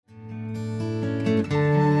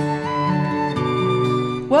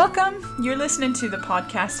Welcome. You're listening to the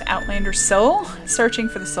podcast Outlander Soul, searching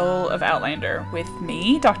for the soul of Outlander, with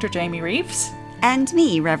me, Dr. Jayme Reeves. And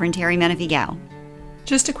me, Reverend Terry Menefee-Gow.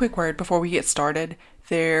 Just a quick word before we get started.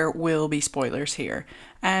 There will be spoilers here.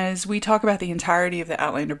 As we talk about the entirety of the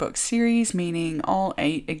Outlander book series, meaning all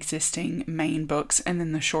 8 existing main books and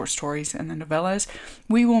then the short stories and the novellas,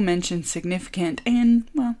 we will mention significant and,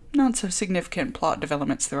 well, not so significant plot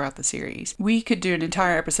developments throughout the series. We could do an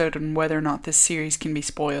entire episode on whether or not this series can be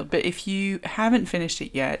spoiled, but if you haven't finished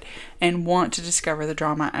it yet and want to discover the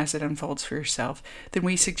drama as it unfolds for yourself, then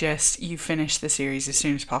we suggest you finish the series as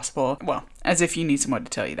soon as possible. Well, as if you need someone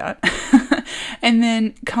to tell you that. And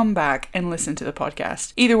then come back and listen to the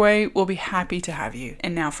podcast. Either way, we'll be happy to have you.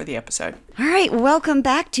 And now for the episode. All right, welcome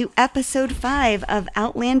back to episode 5 of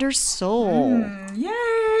Outlander Soul.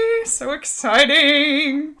 Yay! So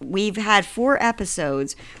exciting! We've had 4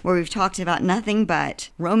 episodes where we've talked about nothing but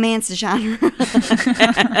romance genre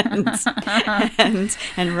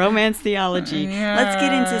and romance theology. Yeah. Let's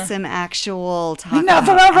get into some actual talk Enough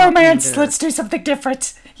about romance! Outlander. Let's do something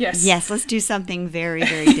different! Yes, let's do something very,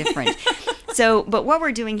 very different. But what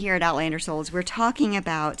we're doing here at Outlander Soul is we're talking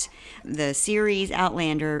about the series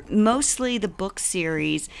Outlander, mostly the book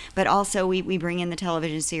series, but also we bring in the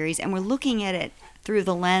television series, and we're looking at it through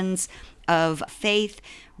the lens of faith,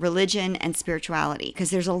 religion, and spirituality,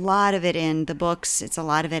 because there's a lot of it in the books. It's a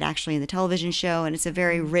lot of it actually in the television show, and it's a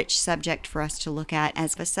very rich subject for us to look at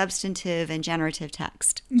as a substantive and generative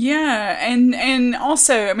text. Yeah, and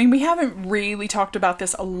also, I mean, we haven't really talked about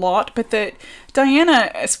this a lot, but that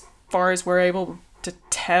Diana, as far as we're able to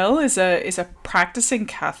tell, is a practicing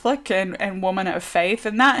Catholic and woman of faith,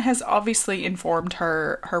 and that has obviously informed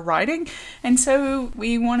her writing, and so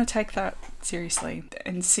we want to take that seriously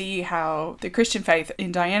and see how the Christian faith,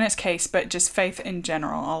 in Diana's case, but just faith in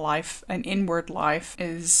general, a life, an inward life,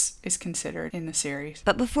 is considered in the series.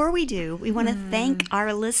 But before we do, we want to thank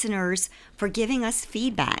our listeners for giving us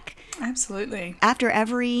feedback. Absolutely. After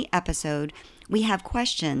every episode, we have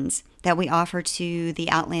questions that we offer to the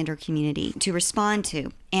Outlander community to respond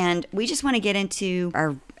to. And we just want to get into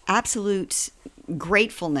our absolute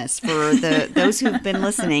gratefulness for those who've been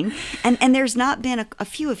listening. And there's not been a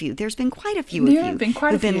few of you. There's been quite a few of you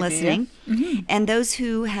who've been listening. Mm-hmm. And those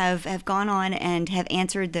who have gone on and have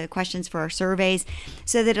answered the questions for our surveys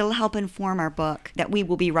so that it'll help inform our book that we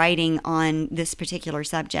will be writing on this particular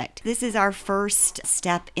subject. This is our first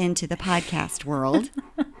step into the podcast world.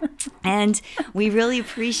 And we really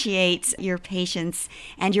appreciate your patience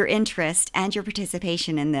and your interest and your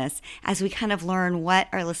participation in this as we kind of learn what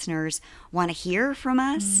our listeners want to hear from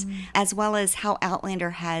us, as well as how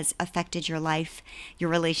Outlander has affected your life, your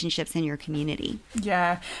relationships, and your community.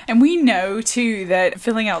 Yeah. And we know, too, that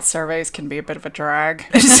filling out surveys can be a bit of a drag.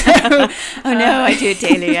 I do it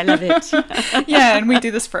daily. I love it. Yeah, and we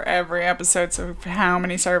do this for every episode. So how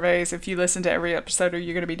many surveys, if you listen to every episode, are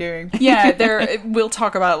you going to be doing? Yeah, we'll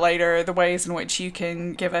talk about later the ways in which you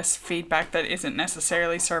can give us feedback that isn't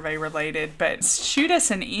necessarily survey related, but shoot us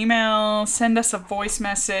an email, send us a voice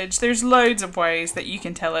message. There's loads of ways that you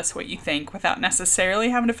can tell us what you think without necessarily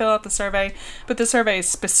having to fill out the survey, but the survey is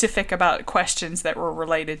specific about questions that were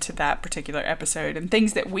related to that particular episode and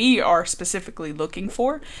things that we are specifically looking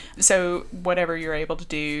for. So whatever you're able to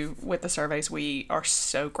do with the surveys, we are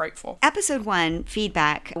so grateful. Episode 1,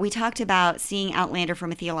 feedback, we talked about seeing Outlander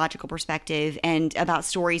from a theological perspective and about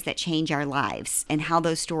stories that change our lives and how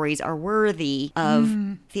those stories are worthy of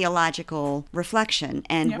theological reflection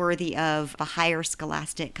and worthy of a higher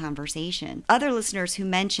scholastic conversation. Other listeners who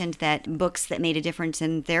mentioned that books that made a difference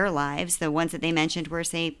in their lives, the ones that they mentioned were,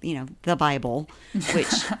 say, the Bible,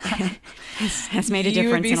 which has made a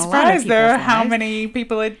difference in a lot of people's lives. You would be surprised, though, how many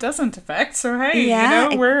people it doesn't affect. So,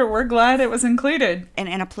 hey, we're glad it was included. And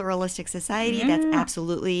in a pluralistic society, that's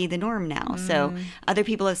absolutely the norm now. So other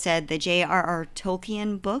people have said the J.R.R.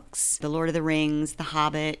 Tolkien books, The Lord of the Rings, The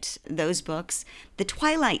Hobbit, those books, the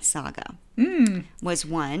Twilight Saga was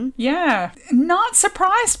one. Yeah. Not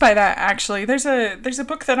surprised by that, actually. There's a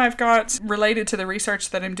book that I've got related to the research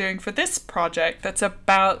that I'm doing for this project that's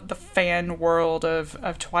about the fan world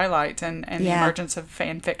of Twilight and the emergence of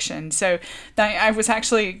fan fiction. So I was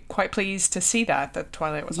actually quite pleased to see that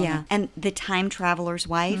Twilight was on there. And The Time Traveler's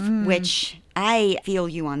Wife, which I feel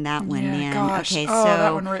you on that one, man. Gosh. Okay, so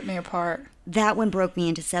that one ripped me apart. That one broke me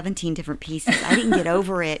into 17 different pieces. I didn't get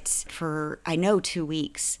over it for, 2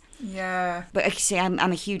 weeks. Yeah. But actually, I'm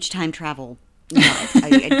a huge time travel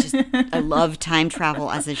I love time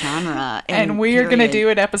travel as a genre. And we're going to do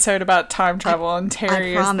an episode about time travel, and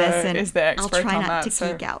Terry is the expert on that. I'll try not to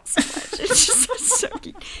geek out so much. It's just so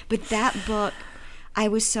geek. But that book, I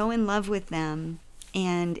was so in love with them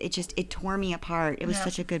and it tore me apart. It was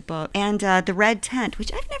such a good book. And The Red Tent,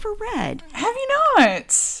 which I've never read. Have you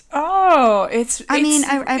not? Oh,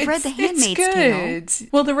 I've read The Handmaid's Tale.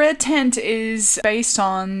 Well, The Red Tent is based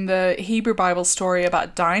on the Hebrew Bible story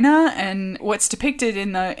about Dinah, and what's depicted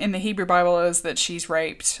in the Hebrew Bible is that she's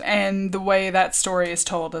raped, and the way that story is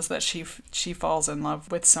told is that she falls in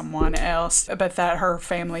love with someone else, but that her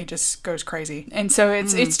family just goes crazy, and so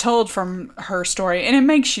it's told from her story, and it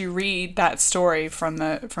makes you read that story from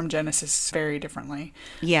Genesis very differently.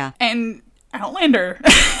 Yeah. And Outlander.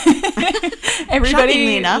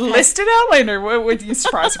 Everybody listed Outlander. What would you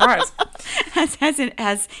surprise?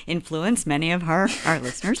 has influenced many of our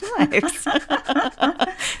listeners' lives,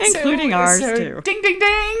 including ours too. Ding, ding,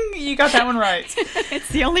 ding! You got that one right. It's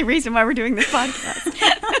the only reason why we're doing this podcast.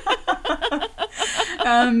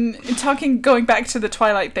 Going back to the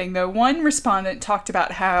Twilight thing, though, one respondent talked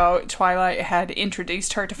about how Twilight had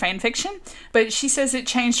introduced her to fan fiction, but she says it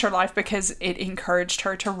changed her life because it encouraged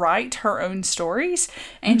her to write her own stories,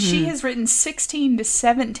 and she has written 16 to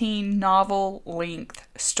 17 novel-length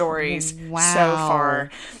stories so far.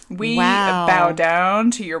 We bow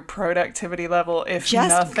down to your productivity level, if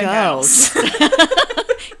nothing else.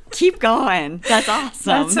 Keep going. That's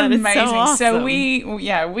awesome. That's amazing. So awesome. So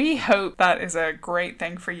we hope that is a great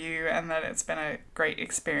thing for you and that it's been a great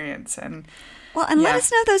experience. And let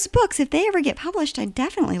us know those books if they ever get published. I'd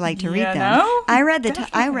definitely like to read them. No? I read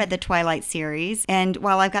the Twilight series, and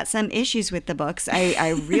while I've got some issues with the books,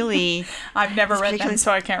 I really I've never read them,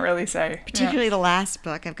 so I can't really say. Particularly the last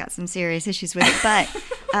book, I've got some serious issues with it.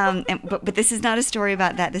 But this is not a story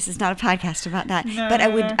about that. This is not a podcast about that. No, but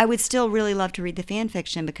I would still really love to read the fan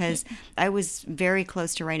fiction because I was very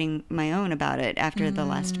close to writing my own about it after the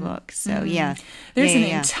last book. So there's an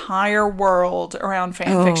entire world around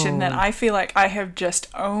fan fiction that I feel like I have just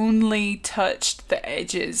only touched the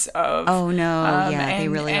edges of. Oh no! They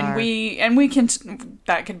really are. We can.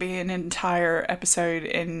 That could be an entire episode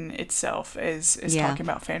in itself. Is talking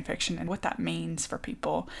about fan fiction and what that means for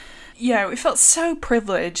people. Yeah, we felt so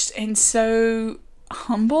privileged and so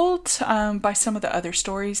humbled by some of the other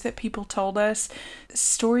stories that people told us.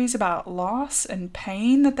 Stories about loss and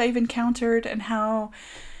pain that they've encountered and how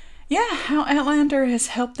Outlander has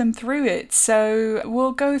helped them through it. So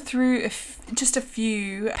we'll go through just a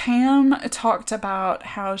few. Pam talked about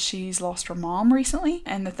how she's lost her mom recently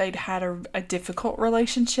and that they'd had a difficult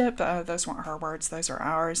relationship. Those weren't her words, those are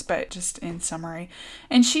ours, but just in summary.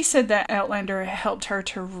 And she said that Outlander helped her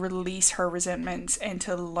to release her resentments and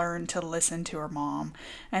to learn to listen to her mom,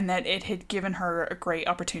 and that it had given her a great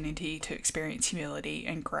opportunity to experience humility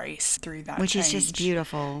and grace through that Which change. is just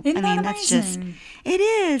beautiful. Isn't that amazing? It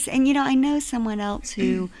is. And I know someone else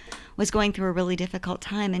who was going through a really difficult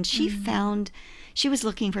time, and she found she was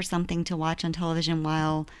looking for something to watch on television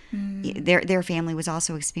while their family was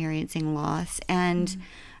also experiencing loss, and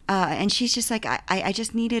she's just like, I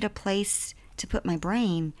just needed a place to put my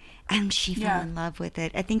brain, and she fell in love with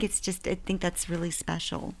it. I think that's really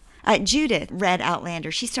special. Judith read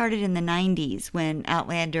Outlander. She started in the 90s when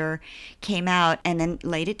Outlander came out, and then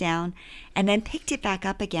laid it down and then picked it back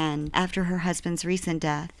up again after her husband's recent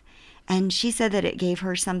death. And she said that it gave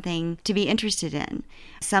her something to be interested in,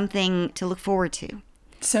 something to look forward to.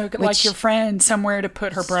 So like your friend, somewhere to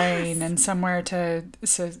put her brain and somewhere to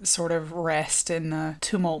sort of rest in the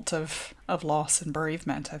tumult of loss and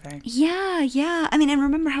bereavement, I think. Yeah. I mean, and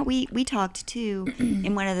remember how we talked, too,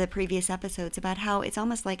 in one of the previous episodes about how it's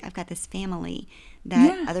almost like I've got this family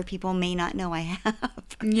that other people may not know I have.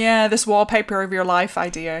 Yeah, this wallpaper of your life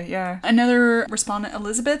idea, yeah. Another respondent,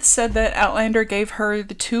 Elizabeth, said that Outlander gave her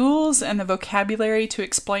the tools and the vocabulary to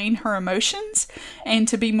explain her emotions and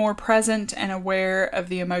to be more present and aware of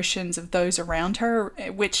the emotions of those around her,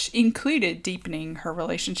 which included deepening her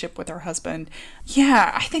relationship with her husband.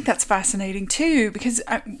 Yeah, I think that's fascinating too, because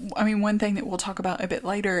I mean, one thing that we'll talk about a bit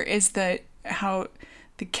later is that how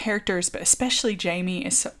the characters, but especially Jayme,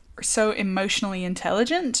 is so emotionally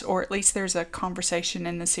intelligent, or at least there's a conversation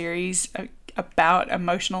in the series about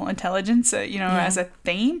emotional intelligence, as a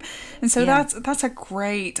theme. And so that's a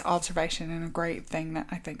great observation and a great thing that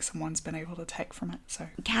I think someone's been able to take from it. So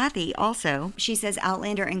Kathy also, she says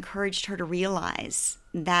Outlander encouraged her to realize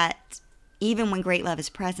that even when great love is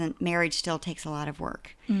present, marriage still takes a lot of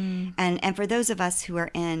work. And for those of us who are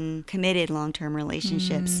in committed long-term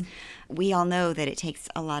relationships, we all know that it takes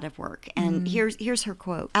a lot of work. And here's her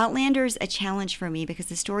quote. Outlander's a challenge for me because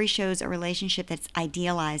the story shows a relationship that's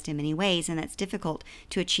idealized in many ways, and that's difficult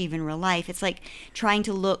to achieve in real life. It's like trying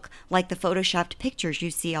to look like the photoshopped pictures you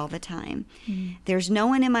see all the time. There's no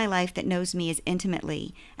one in my life that knows me as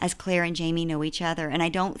intimately as Claire and Jayme know each other, and I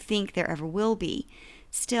don't think there ever will be.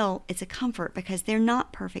 still, it's a comfort because they're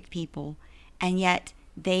not perfect people, and yet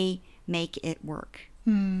they make it work.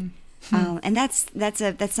 And that's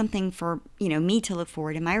something for me to look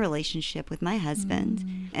forward in my relationship with my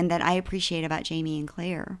husband, and that I appreciate about Jayme and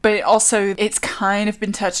Claire. But also, it's kind of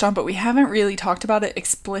been touched on, but we haven't really talked about it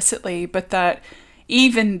explicitly. But that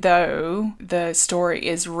even though the story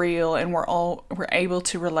is real and we're able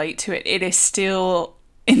to relate to it, it is still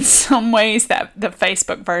in some ways that the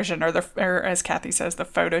Facebook version, or as Kathy says, the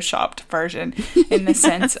photoshopped version, in the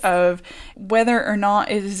sense of whether or not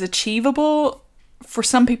it is achievable. For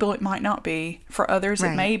some people, it might not be. For others,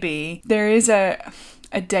 It may be. There is a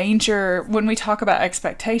danger when we talk about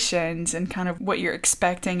expectations and kind of what you're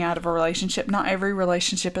expecting out of a relationship. Not every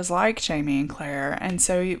relationship is like Jayme and Claire. And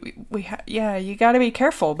so, you got to be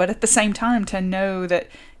careful. But at the same time, to know that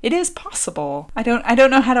it is possible. I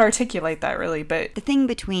don't know how to articulate that really, but the thing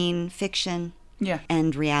between fiction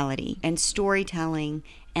and reality and storytelling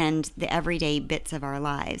and the everyday bits of our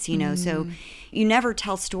lives, So you never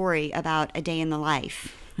tell story about a day in the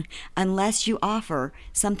life unless you offer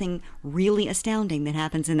something really astounding that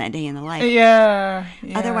happens in that day in the life. Yeah.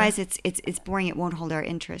 Otherwise, it's boring. It won't hold our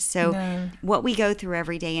interest. So what we go through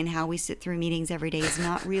every day and how we sit through meetings every day is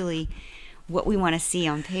not really what we want to see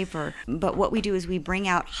on paper. But what we do is we bring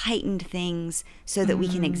out heightened things so that we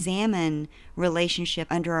can examine relationship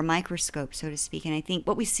under a microscope, so to speak. And I think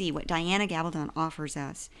what Diana Gabaldon offers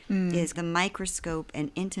us is the microscope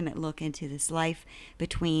and intimate look into this life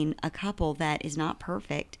between a couple that is not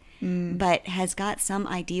perfect, but has got some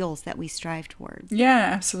ideals that we strive towards.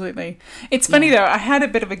 Yeah, absolutely. It's funny though, I had a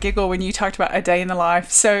bit of a giggle when you talked about a day in the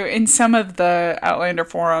life. So in some of the Outlander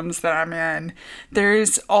forums that I'm in,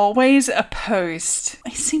 there's always a post,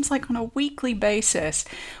 it seems like on a weekly basis,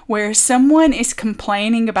 where someone is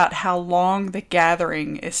complaining about how long the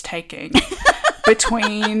gathering is taking.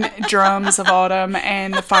 Between Drums of Autumn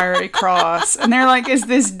and the Fiery Cross. And they're like, is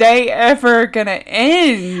this day ever gonna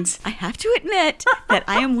end? I have to admit that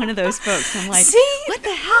I am one of those folks. I'm like, see, what the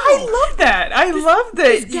hell? I love that. I love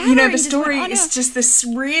that, the story is just this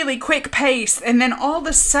really quick pace. And then all of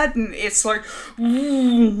a sudden, it's like,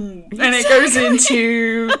 and it goes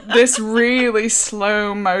into this really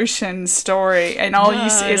slow motion story. And all you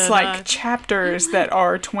see is like chapters that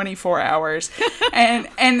are 24 hours. And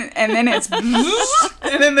then it's...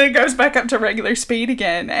 and then it goes back up to regular speed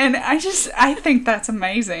again. And I think that's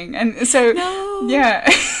amazing. And so, yeah.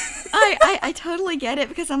 I totally get it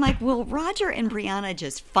because I'm like, will Roger and Brianna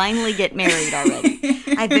just finally get married already?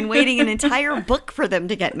 I've been waiting an entire book for them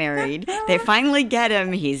to get married. They finally get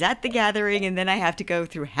him. He's at the gathering, and then I have to go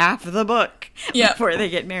through half of the book before they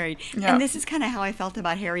get married. Yep. And this is kind of how I felt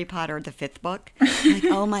about Harry Potter, the 5th book. I'm like,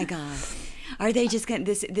 oh my God. Are they just going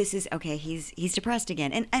to, this is, okay, he's depressed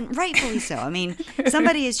again. And rightfully so. I mean,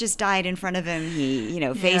 somebody has just died in front of him. He,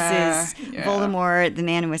 faces Voldemort, the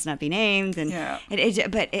man who must not be named. And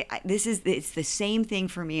it's the same thing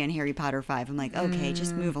for me in Harry Potter 5. I'm like, okay,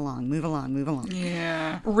 just move along.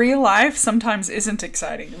 Yeah. Real life sometimes isn't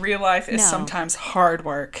exciting. Real life is sometimes hard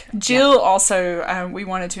work. Jill also, we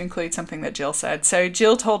wanted to include something that Jill said. So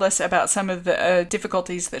Jill told us about some of the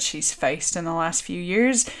difficulties that she's faced in the last few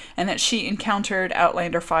years, and that she encountered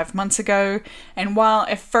Outlander 5 months ago. And while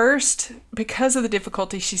at first, because of the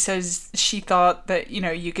difficulty, she says she thought that,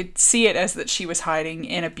 you could see it as that she was hiding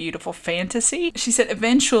in a beautiful fantasy. She said,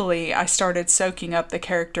 eventually I started soaking up the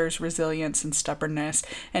character's resilience and stubbornness,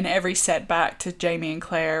 and every setback to Jayme and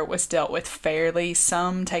Claire was dealt with fairly,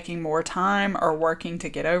 some taking more time or working to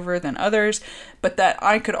get over than others, but that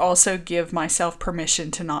I could also give myself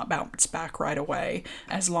permission to not bounce back right away,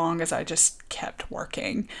 as long as I just kept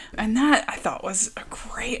working. And that I thought was a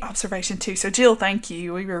great observation too. So Jill, thank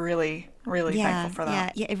you. We were really thankful for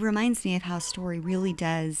that. Yeah, it reminds me of how story really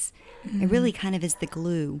does. It really kind of is the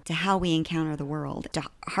glue to how we encounter the world. To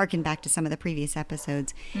harken back to some of the previous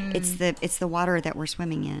episodes, it's the water that we're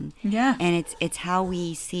swimming in. Yeah. And it's how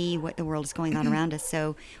we see what the world is going on around us.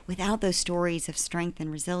 So without those stories of strength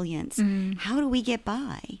and resilience, how do we get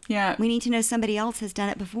by? Yeah. We need to know somebody else has done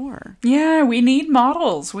it before. Yeah, we need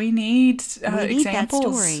models. We need examples.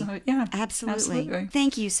 That story. Yeah, absolutely.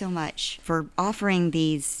 Thank you so much for offering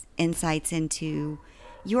these insights into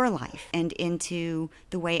your life and into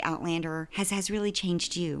the way Outlander has really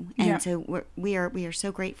changed you. And so we are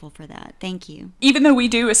so grateful for that. Thank you. Even though we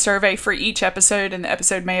do a survey for each episode, and the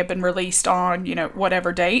episode may have been released on,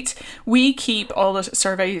 whatever date, we keep all the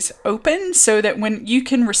surveys open so that when you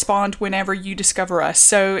can respond whenever you discover us.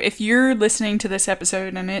 So if you're listening to this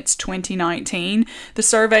episode and it's 2019, the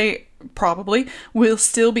survey probably, will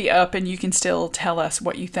still be up and you can still tell us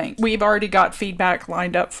what you think. We've already got feedback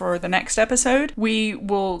lined up for the next episode. We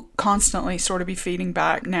will constantly sort of be feeding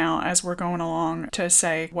back now as we're going along to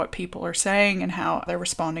say what people are saying and how they're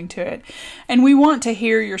responding to it. And we want to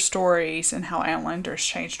hear your stories and how Outlander's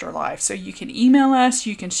changed your life. So you can email us,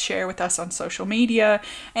 you can share with us on social media,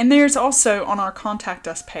 and there's also on our contact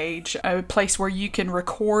us page a place where you can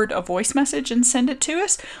record a voice message and send it to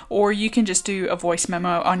us, or you can just do a voice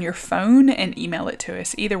memo on your phone and email it to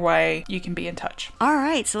us. Either way, you can be in touch. All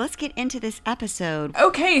right, so let's get into this episode.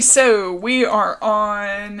 Okay, so we are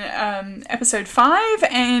on episode 5,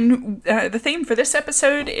 and the theme for this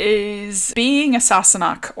episode is being a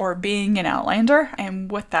Sassenach, or being an Outlander,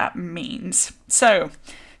 and what that means. So,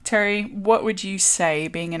 Terry, what would you say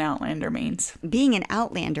being an Outlander means? Being an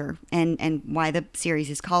Outlander, and why the series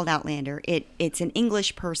is called Outlander, it's an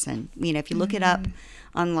English person. You know, if you look it up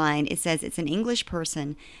online, it says it's an English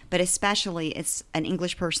person, but especially it's an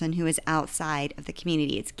English person who is outside of the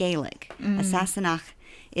community. It's Gaelic. A Sassenach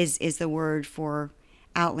is the word for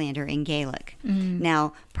Outlander in Gaelic.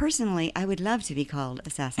 Now, personally, I would love to be called a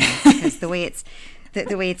Sassenach because the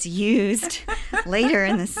way it's used later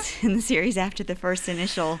in the series after the first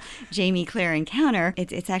initial Jayme Claire encounter,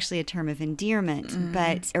 it's actually a term of endearment.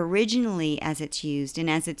 But originally, as it's used, and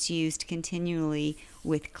as it's used continually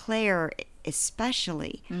with Claire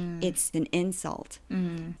especially, it's an insult.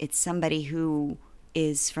 It's somebody who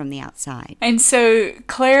is from the outside. And so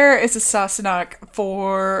Claire is a Sassenach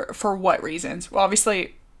for what reasons? Well,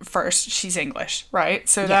 obviously, first, she's English, right?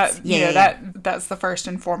 So yes. That's the first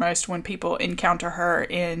and foremost when people encounter her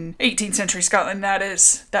in 18th century Scotland.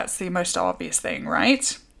 That's the most obvious thing,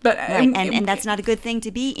 right? But right. And that's not a good thing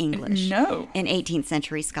to be English. No. In 18th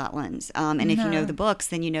century Scotland. And if you know the books,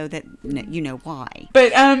 then you know that you know why.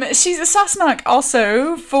 But she's a Sassenach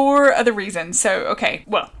also for other reasons. So, okay,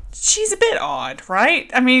 well, she's a bit odd, right?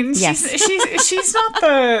 I mean, yes. she's not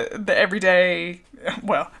the everyday,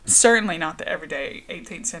 well, certainly not the everyday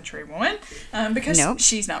 18th century woman, because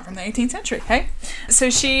she's not from the 18th century, okay? So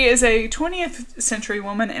she is a 20th century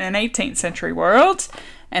woman in an 18th century world.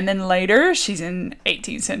 And then later, she's an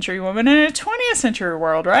 18th century woman in a 20th century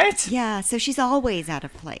world, right? Yeah, so she's always out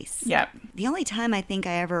of place. Yeah. The only time I think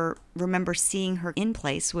I ever remember seeing her in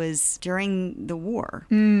place was during the war.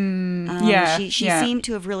 She seemed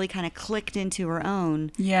to have really kind of clicked into her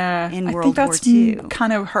own in World War II.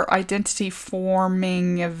 Kind of her identity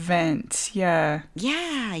forming event. Yeah.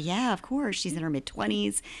 Yeah, of course. She's in her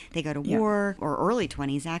mid-20s. They go to war, or early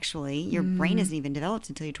 20s, actually. Your brain isn't even developed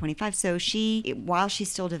until you're 25. So while she's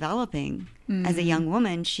still developing as a young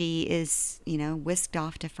woman, she is, whisked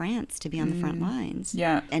off to France to be on the front lines.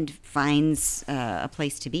 Yeah. And finds a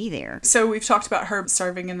place to be there. So we've talked about her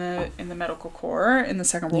serving in the medical corps in the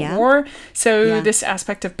Second World War. So this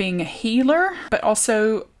aspect of being a healer, but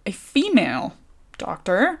also a female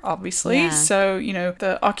doctor, obviously. Yeah. So,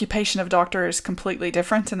 the occupation of doctor is completely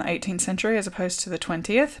different in the 18th century as opposed to the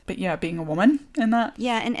 20th. But yeah, being a woman in that.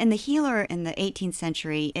 Yeah, and the healer in the 18th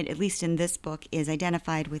century, at least in this book, is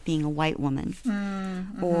identified with being a white woman.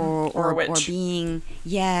 Or a witch. Or being,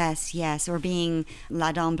 or being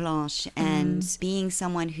La Dame Blanche, and being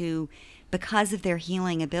someone who, because of their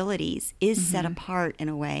healing abilities, is set apart in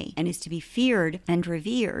a way and is to be feared and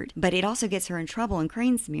revered. But it also gets her in trouble in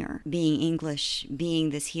Cranesmuir, being English,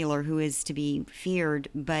 being this healer who is to be feared,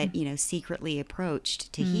 but, secretly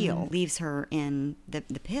approached to heal, leaves her in the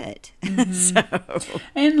pit.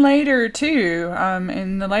 And later, too,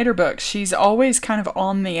 in the later books, she's always kind of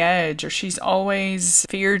on the edge, or she's always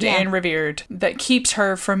feared and revered. That keeps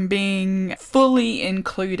her from being fully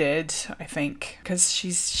included, I think, because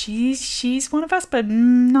she's one of us, but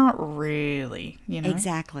not really,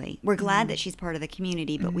 Exactly. We're glad that she's part of the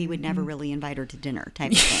community, but we would never really invite her to dinner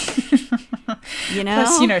type of thing.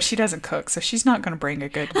 Plus, she doesn't cook, so she's not going to bring a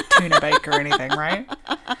good tuna bake or anything, right?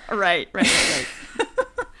 Right.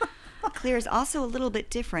 Claire's also a little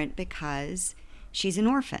bit different because she's an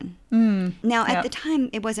orphan. Now, at the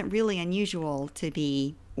time, it wasn't really unusual to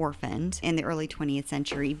be orphaned in the early 20th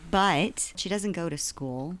century, but she doesn't go to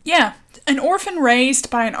school. Yeah, an orphan raised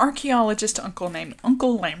by an archaeologist uncle named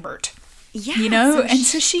Uncle Lambert. Yeah.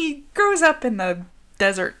 So she grows up in the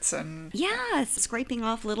deserts and... Yeah, scraping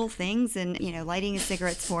off little things and, lighting his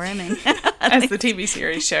cigarettes for him. And as the TV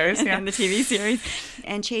series shows, And the TV series.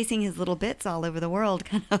 And chasing his little bits all over the world,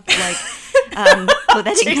 kind of like...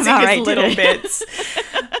 that didn't come out right, little bits.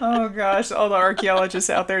 Oh gosh, all the archaeologists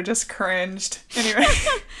out there just cringed. Anyway.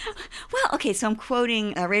 Well, okay, so I'm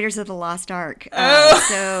quoting Raiders of the Lost Ark. Oh.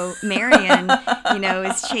 So Marion,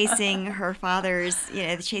 is chasing her father's,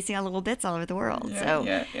 chasing all little bits all over the world.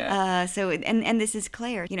 And this is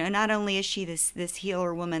Claire. Not only is she this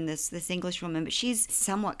healer woman, this English woman, but she's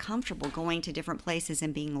somewhat comfortable going to different places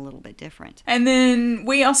and being a little bit different. And then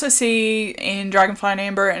we also see in Dragonfly and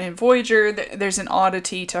Amber and in Voyager that there's an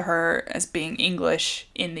oddity to her as being English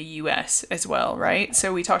in the US as well, right?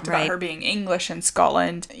 So we talked about her being English in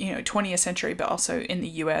Scotland, 20th century, but also in the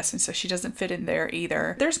US, and so she doesn't fit in there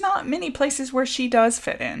either. There's not many places where she does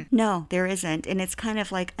fit in. No, there isn't. And it's kind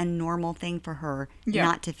of like a normal thing for her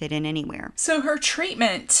not to fit in anywhere. So her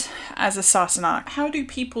treatment as a Sassenach, how do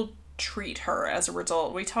people treat her as a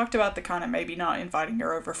result? We talked about the kind of maybe not inviting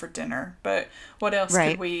her over for dinner, but what else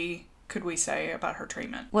could we say about her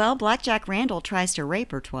treatment? Well, Blackjack Randall tries to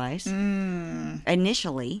rape her twice.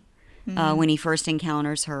 Initially. When he first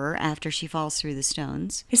encounters her after she falls through the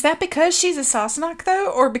stones. Is that because she's a Sassenach,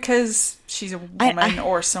 though? Or because she's a woman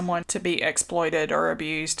or someone to be exploited or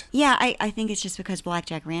abused? Yeah, I think it's just because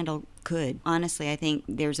Blackjack Randall could. Honestly, I think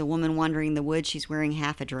there's a woman wandering the woods. She's wearing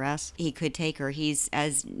half a dress. He could take her. He's,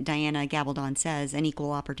 as Diana Gabaldon says, an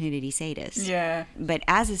equal opportunity sadist. Yeah. But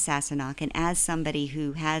as a Sassenach and as somebody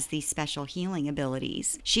who has these special healing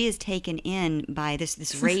abilities, she is taken in by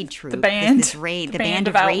this raid troop. The band. The band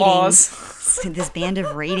of outlaws. This band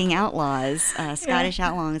of raiding outlaws, Scottish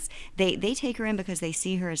outlaws. They take her in because they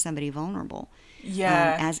see her as somebody vulnerable.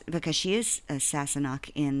 Yeah. Because she is a Sassenach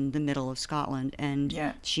in the middle of Scotland,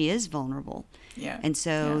 and she is vulnerable. Yeah. And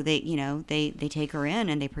so they take her in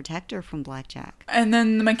and they protect her from Blackjack. And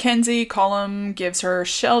then the Mackenzie column gives her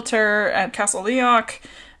shelter at Castle Leoch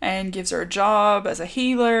and gives her a job as a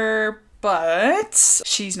healer. But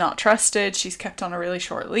she's not trusted. She's kept on a really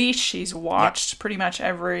short leash. She's watched pretty much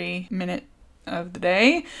every minute of the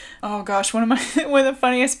day. Oh gosh, one of the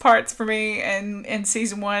funniest parts for me in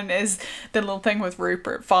season 1 is the little thing with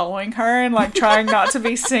Rupert following her and like trying not to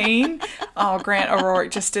be seen. Oh, Grant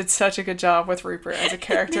O'Rourke just did such a good job with Rupert as a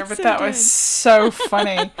character, but that was so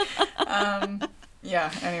funny.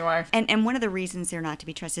 Yeah, anyway. And one of the reasons they're not to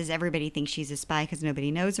be trusted is everybody thinks she's a spy because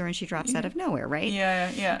nobody knows her and she drops out of nowhere, right?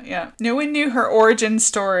 Yeah. No one knew her origin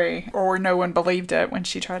story, or no one believed it when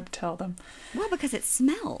she tried to tell them. Well, because it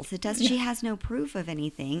smells. It does. She has no proof of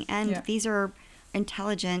anything. And these are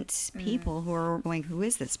intelligent people who are going, who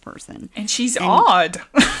is this person? And she's odd.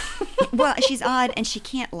 Well, she's odd and she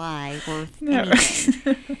can't lie or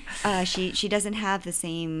anything. She doesn't have the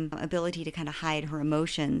same ability to kind of hide her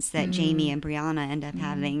emotions that Jayme and Brianna end up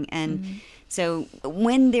having. And so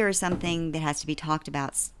when there is something that has to be talked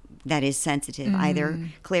about that is sensitive, either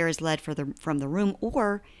Claire is led from the room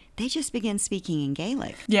or they just begin speaking in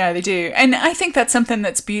Gaelic. Yeah, they do. And I think that's something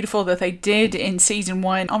that's beautiful that they did in season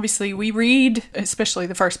 1. Obviously, we read, especially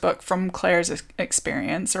the first book, from Claire's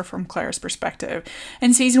experience or from Claire's perspective.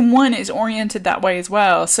 And season 1 is oriented that way as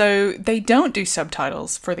well. So they don't do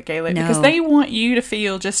subtitles for the Gaelic because they want you to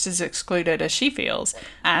feel just as excluded as she feels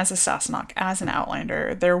as a Sassenach, as an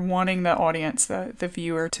Outlander. They're wanting the audience, the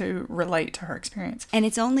viewer, to relate to her experience. And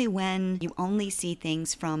it's only when you only see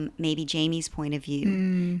things from maybe Jayme's point of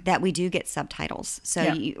view that we do get subtitles.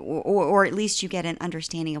 So or at least you get an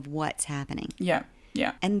understanding of what's happening. Yeah.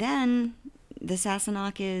 And then the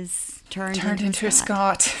Sassenach is turned into a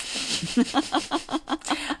Scot.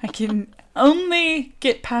 I can only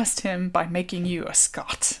get past him by making you a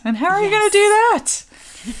Scot. And how are you going to do that?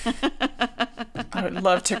 I would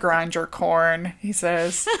love to grind your corn, he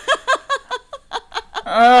says.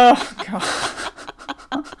 Oh, God.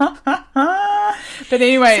 But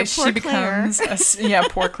anyway, so she becomes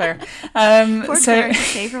poor Claire. Poor Claire, to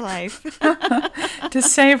save her life. To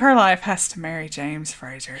save her life, has to marry James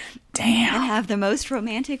Fraser. Damn. And have the most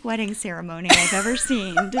romantic wedding ceremony I've ever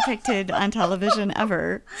seen depicted on television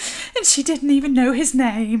ever. And she didn't even know his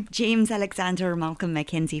name. James Alexander Malcolm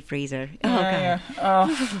Mackenzie Fraser. Oh,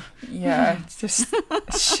 God. Yeah. It just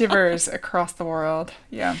shivers across the world.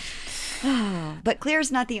 Yeah. But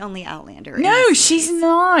Claire's not the only Outlander. No, she's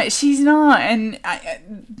not. And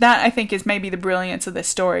that, I think, is maybe the brilliance of this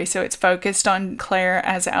story. So it's focused on Claire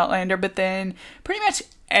as Outlander, but then pretty much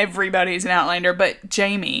everybody's an Outlander but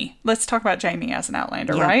Jayme. Let's talk about Jayme as an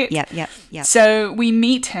Outlander, right? Yep. So we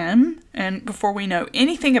meet him, and before we know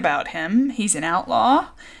anything about him, he's an outlaw,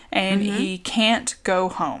 and he can't go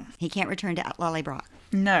home. He can't return to Lallybroch.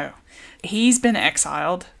 No. He's been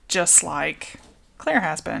exiled, just like Claire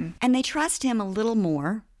has been. And they trust him a little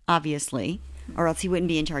more, obviously, or else he wouldn't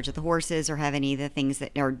be in charge of the horses or have any of the things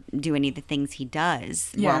or do any of the things he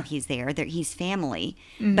does while he's there. He's family,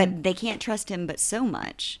 but they can't trust him but so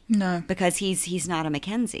much. No. Because he's not a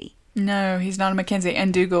Mackenzie. No, he's not a Mackenzie,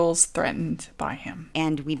 and Dougal's threatened by him.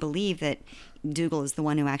 And we believe that Dougal is the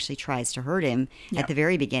one who actually tries to hurt him at the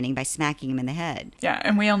very beginning by smacking him in the head. Yeah,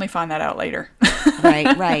 and we only find that out later.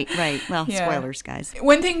 Right. Well, spoilers, guys.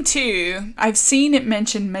 One thing, too, I've seen it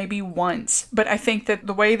mentioned maybe once, but I think that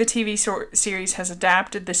the way the TV series has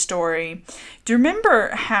adapted the story, do you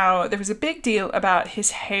remember how there was a big deal about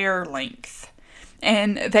his hair length?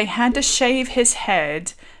 And they had to shave his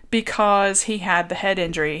head because he had the head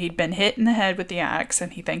injury. He'd been hit in the head with the axe,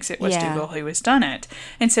 and he thinks it was Dougal who has done it.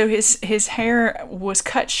 And so his hair was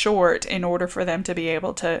cut short in order for them to be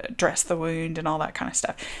able to dress the wound and all that kind of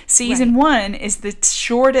stuff. Season 1 is the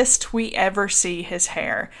shortest we ever see his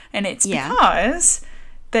hair. And it's because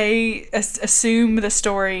they assume the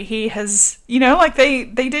story he has, like they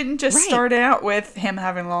didn't just start out with him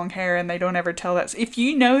having long hair, and they don't ever tell that. If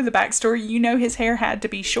you know the backstory, his hair had to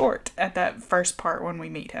be short at that first part when we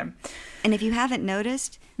meet him. And if you haven't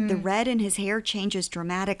noticed, the red in his hair changes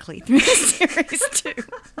dramatically through the series too,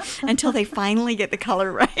 until they finally get the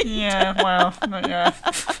color right. Yeah, well, yeah.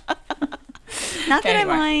 Not that I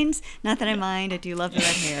mind. I do love the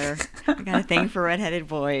red hair. I got a thing for redheaded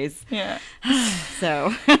boys. Yeah.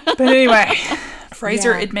 So. But anyway,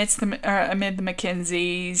 Fraser admits amid the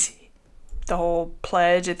Mackenzies, the whole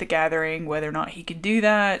pledge at the gathering, whether or not he could do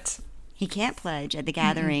that. He can't pledge at the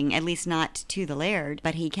gathering, at least not to the Laird,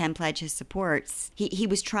 but he can pledge his supports. He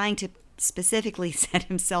was trying to specifically set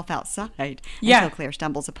himself outside until Claire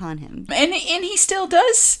stumbles upon him. And he still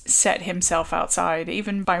does set himself outside,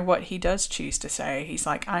 even by what he does choose to say. He's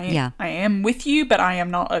like, I am with you, but I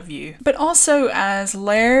am not of you. But also as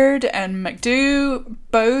Laird and MacDo,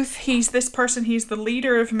 both, he's this person, he's the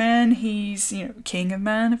leader of men, he's, king of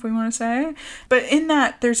men, if we want to say. But in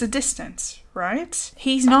that, there's a distance. Right?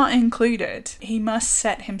 He's not included. He must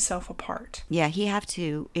set himself apart. Yeah, he have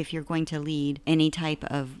to if you're going to lead any type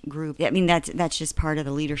of group. I mean, that's just part of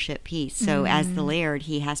the leadership piece. So as the Laird,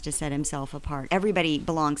 he has to set himself apart. Everybody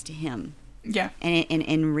belongs to him. Yeah. And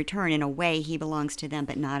in return, in a way, he belongs to them,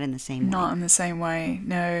 but not in the same way. Not in the same way,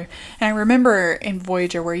 no. And I remember in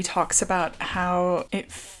Voyager where he talks about how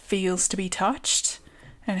it feels to be touched.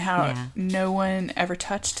 And how no one ever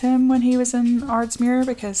touched him when he was in Ardsmuir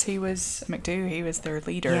because he was MacDo, he was their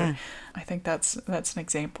leader. Yeah. I think that's an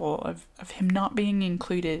example of him not being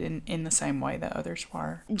included in the same way that others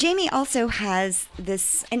were. Jayme also has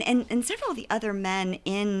this, and several of the other men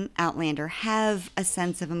in Outlander have a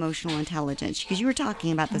sense of emotional intelligence, because you were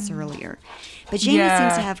talking about this earlier. But Jayme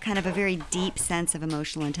seems to have kind of a very deep sense of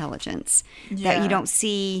emotional intelligence that you don't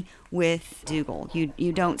see with Dougal.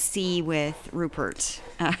 You don't see with Rupert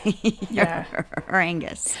or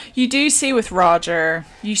Angus. You do see with Roger.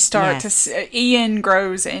 You start to see, Ian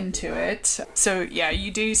grows into it. So, you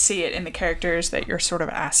do see it in the characters that you're sort of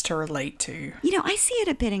asked to relate to. I see it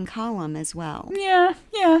a bit in Colum as well. Yeah.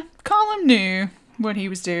 Colum knew what he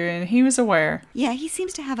was doing. He was aware. Yeah, he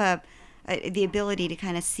seems to have the ability to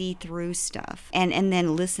kind of see through stuff and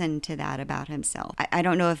then listen to that about himself. I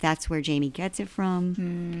don't know if that's where Jayme gets it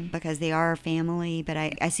from because they are a family, but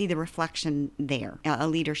I see the reflection there, a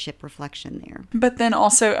leadership reflection there. But then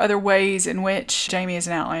also other ways in which Jayme is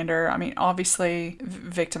an Outlander. I mean, obviously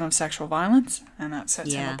victim of sexual violence, and that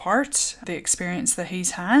sets him apart. The experience that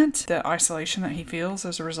he's had, the isolation that he feels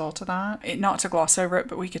as a result of that. Not to gloss over it,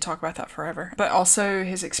 but we could talk about that forever. But also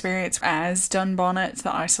his experience as Dunbonnet,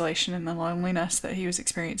 the isolation and the loneliness that he was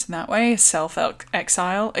experiencing that way,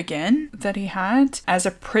 self-exile again that he had as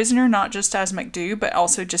a prisoner, not just as MacDo, but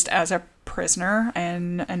also just as a prisoner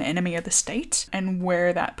and an enemy of the state, and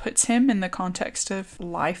where that puts him in the context of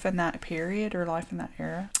life in that period or life in that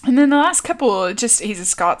era. And then the last couple, he's a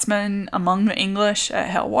Scotsman among the English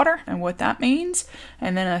at Hellwater and what that means,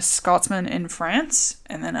 and then a Scotsman in France,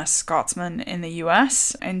 and then a Scotsman in the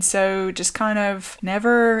US, and so just kind of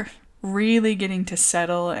never really getting to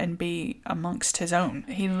settle and be amongst his own.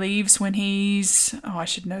 He leaves when he's, I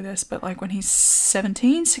should know this, but like when he's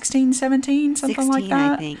 16, 17, something like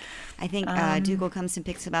that. I think Dougal comes and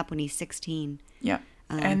picks him up when he's 16. Yeah.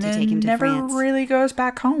 And to then take him to never France. Really goes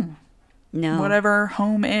back home. No. Whatever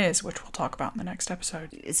home is, which we'll talk about in the next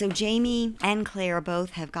episode. So Jayme and Claire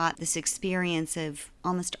both have got this experience of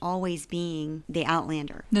almost always being the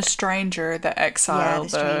Outlander. The stranger, the exile,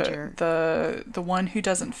 the one who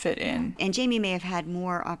doesn't fit in. And Jayme may have had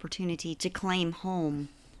more opportunity to claim home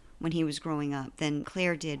when he was growing up than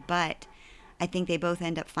Claire did, but I think they both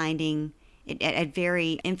end up finding, at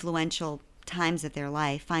very influential times of their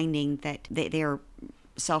life, finding that they're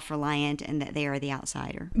self-reliant and that they are the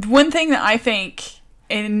outsider. One thing that I think,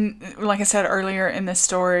 like I said earlier in this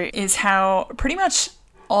story, is how pretty much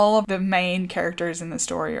all of the main characters in the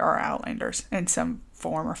story are Outlanders in some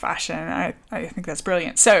form or fashion. I think that's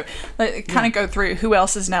brilliant. So let's kind of go through who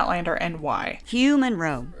else is an Outlander and why. Hugh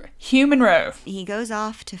Monroe. Hugh Monroe. He goes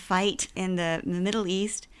off to fight in the Middle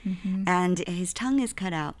East, and his tongue is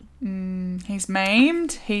cut out. He's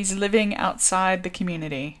maimed. He's living outside the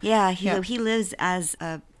community. Yeah, he lives as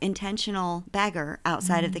a intentional beggar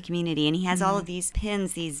outside of the community, and he has all of these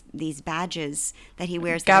pins, these badges that he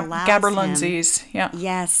wears that allows Gaberlunzies. him,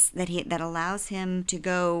 yes, that allows him to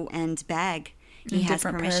go and beg. He has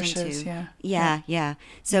permission parishes, to. Yeah.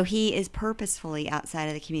 So he is purposefully outside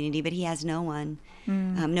of the community, but he has no one,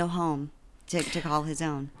 no home to call his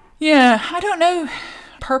own. Yeah, I don't know.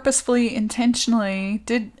 Purposefully, intentionally,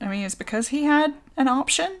 it's because he had an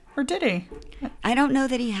option, or did he? I don't know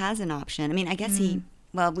that he has an option. I mean, I guess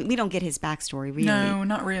we don't get his backstory, really. No,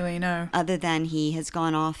 not really, no. Other than he has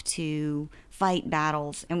gone off to fight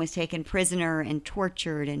battles and was taken prisoner and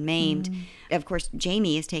tortured and maimed. Of course,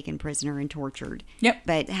 Jayme is taken prisoner and tortured. Yep.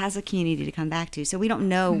 But has a community to come back to. So we don't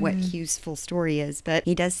know what Hugh's full story is, but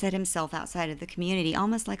he does set himself outside of the community,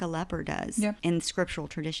 almost like a leper does in scriptural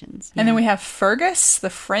traditions. And then we have Fergus,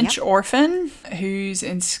 the French orphan, who's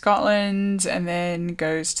in Scotland and then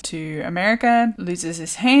goes to America, loses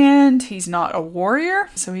his hand. He's not a warrior,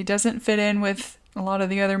 so he doesn't fit in with a lot of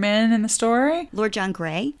the other men in the story. Lord John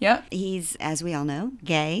Grey. Yep. He's, as we all know,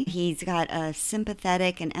 gay. He's got a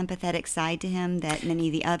sympathetic and empathetic side to him that many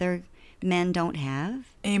of the other men don't have.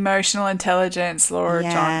 Emotional intelligence, Lord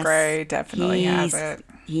John Grey definitely has it.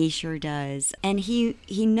 He sure does. And he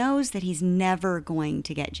knows that he's never going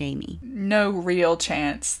to get Jayme. No real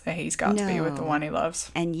chance that he's got to be with the one he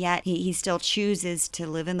loves. And yet he still chooses to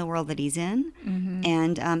live in the world that he's in.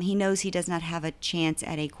 And he knows he does not have a chance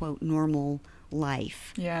at a, quote, normal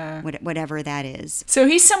life. Yeah. Whatever that is. So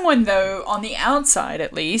he's someone, though, on the outside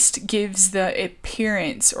at least, gives the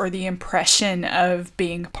appearance or the impression of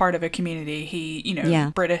being part of a community. He,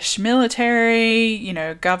 British military,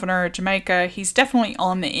 governor of Jamaica. He's definitely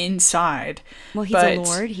on the inside. Well, he's a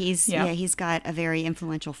lord. He's got a very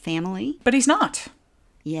influential family. But he's not.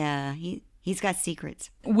 Yeah, He's got secrets.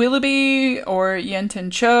 Willoughby, or Yen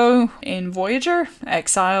Cho in Voyager,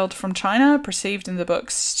 exiled from China, perceived in the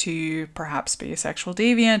books to perhaps be a sexual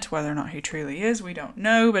deviant. Whether or not he truly is, we don't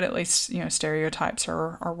know, but at least, stereotypes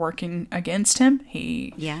are working against him.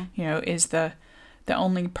 He, is the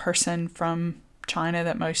only person from China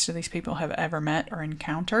that most of these people have ever met or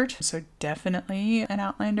encountered. So definitely an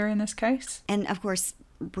Outlander in this case. And of course,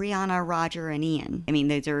 Brianna, Roger, and Ian. I mean,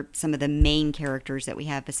 those are some of the main characters that we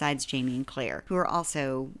have besides Jayme and Claire, who are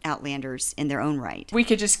also Outlanders in their own right. We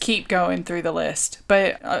could just keep going through the list,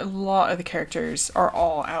 but a lot of the characters are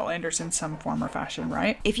all Outlanders in some form or fashion,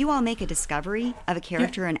 right? If you all make a discovery of a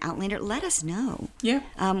character in Outlander, let us know. Yeah.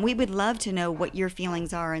 We would love to know what your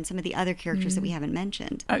feelings are and some of the other characters that we haven't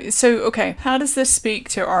mentioned. Okay, how does this speak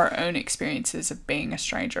to our own experiences of being a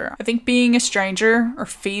stranger? I think being a stranger or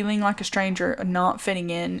feeling like a stranger, not fitting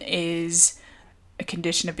in, is a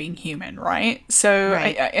condition of being human, right? So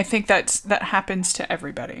right. I think that happens to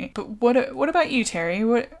everybody. But what about you,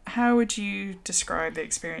 Terry? How would you describe the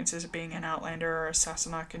experiences of being an Outlander or a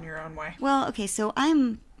Sassenach in your own way? Well, okay, so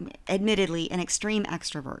I'm admittedly an extreme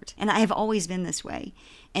extrovert, and I have always been this way.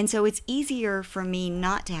 And so it's easier for me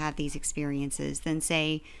not to have these experiences than,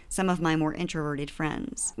 say, some of my more introverted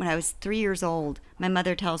friends. When I was 3 years old, my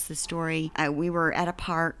mother tells the story. We were at a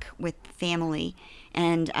park with family,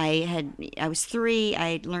 and I was 3,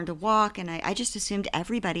 I learned to walk, and I just assumed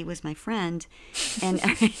everybody was my friend, and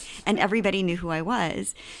and everybody knew who I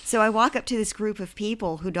was. So I walk up to this group of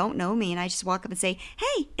people who don't know me, and I just walk up and say,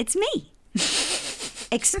 "Hey, it's me."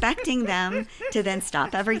 Expecting them to then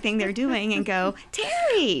stop everything they're doing and go,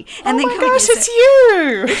 "Terry!" And oh my gosh, it's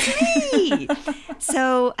you! It's me!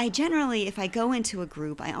 So I generally, if I go into a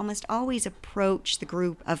group, I almost always approach the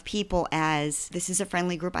group of people as, this is a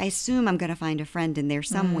friendly group. I assume I'm going to find a friend in there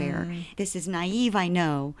somewhere. This is naive, I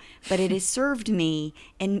know, but it has served me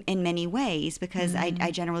in many ways because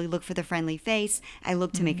I generally look for the friendly face. I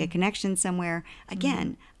look to make a connection somewhere.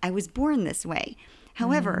 Again, I was born this way.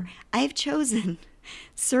 However, I've chosen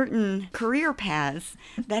certain career paths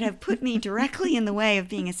that have put me directly in the way of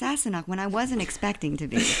being a Sassenach when I wasn't expecting to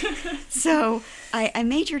be. So I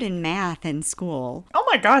majored in math in school. Oh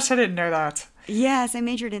my gosh, I didn't know that. Yes, I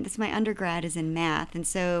majored in, my undergrad is in math. And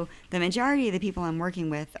so the majority of the people I'm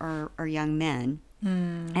working with are young men.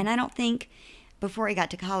 And I don't think before I got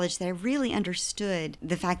to college that I really understood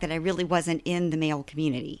the fact that I really wasn't in the male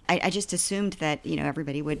community. I just assumed that,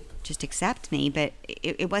 everybody would just accept me, but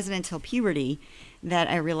it wasn't until puberty that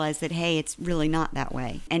I realized that, hey, it's really not that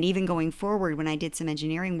way. And even going forward, when I did some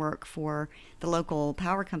engineering work for the local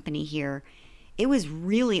power company here, it was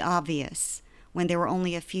really obvious when there were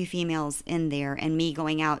only a few females in there, and me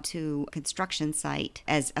going out to a construction site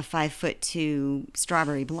as a 5'2"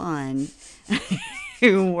 strawberry blonde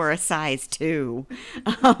who wore a size 2.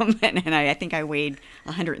 And I think I weighed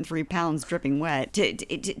 103 pounds dripping wet.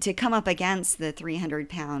 To come up against the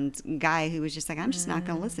 300-pound guy who was just like, I'm just not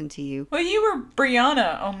going to listen to you. Well, you were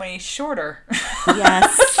Brianna, only shorter.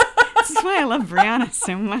 Yes. This is why I love Brianna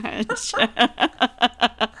so much.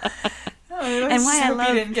 And why I love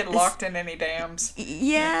you didn't get locked in any dams.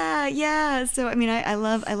 Yeah. So I mean, I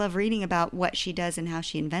love reading about what she does and how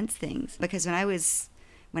she invents things, because when I was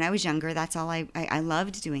younger, that's all I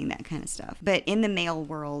loved doing, that kind of stuff. But in the male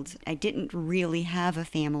world, I didn't really have a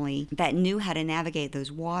family that knew how to navigate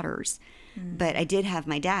those waters. But I did have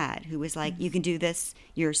my dad, who was like, you can do this.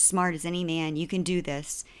 You're as smart as any man. You can do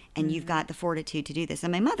this. And you've got the fortitude to do this.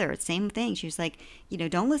 And my mother, same thing. She was like,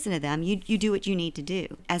 don't listen to them. You do what you need to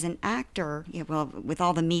do. As an actor, with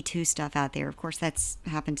all the Me Too stuff out there, of course, that's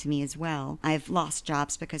happened to me as well. I've lost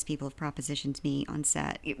jobs because people have propositioned me on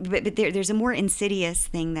set. But there's a more insidious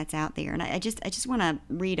thing that's out there. And I just want to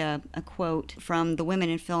read a quote from the Women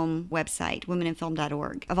in Film website,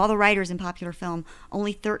 womeninfilm.org. Of all the writers in popular film,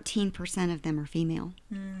 only 13% of them are female.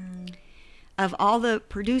 Of all the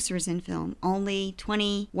producers in film, only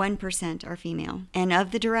 21% are female. And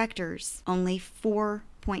of the directors, only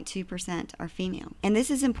 4.2% are female. And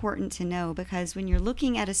this is important to know, because when you're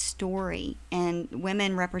looking at a story and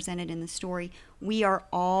women represented in the story, we are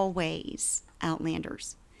always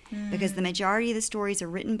outlanders. Because the majority of the stories are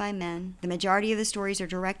written by men. The majority of the stories are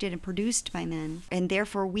directed and produced by men. And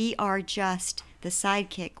therefore, we are just the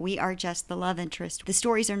sidekick. We are just the love interest. The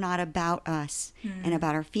stories are not about us and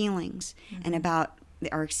about our feelings and about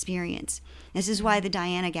our experience. This is why the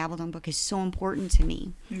Diana Gabaldon book is so important to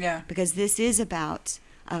me. Yeah. Because this is about...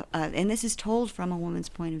 and this is told from a woman's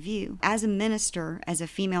point of view. As a minister, as a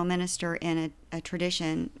female minister in a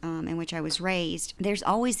tradition in which I was raised, there's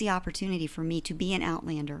always the opportunity for me to be an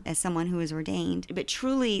outlander as someone who is ordained. But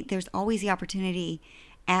truly, there's always the opportunity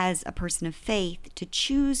as a person of faith to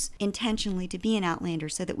choose intentionally to be an outlander,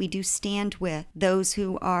 so that we do stand with those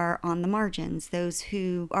who are on the margins, those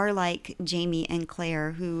who are like Jayme and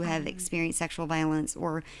Claire, who have experienced sexual violence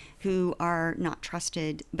or who are not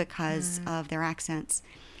trusted because of their accents.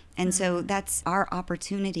 And so that's our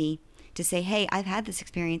opportunity to say, hey, I've had this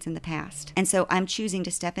experience in the past. And so I'm choosing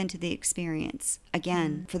to step into the experience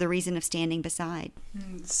again for the reason of standing beside.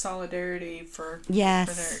 Solidarity for their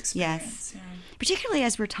experience. Yes. Yeah. Particularly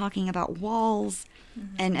as we're talking about walls,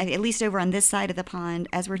 and at least over on this side of the pond,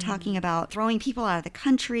 as we're talking about throwing people out of the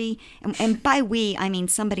country, and by we, I mean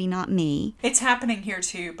somebody, not me. It's happening here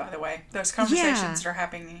too, by the way. Those conversations are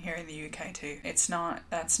happening here in the UK too. That's not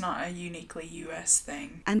a uniquely US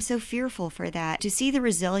thing. I'm so fearful for that. To see the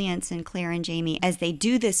resilience in Claire and Jayme as they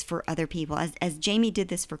do this for other people, as Jayme did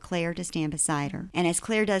this for Claire to stand beside her, and as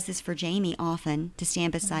Claire does this for Jayme often to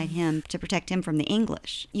stand beside him to protect him from the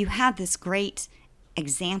English. You have this great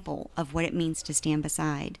example of what it means to stand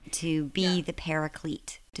beside, to be the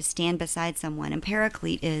paraclete, to stand beside someone. And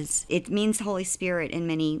paraclete it means Holy Spirit in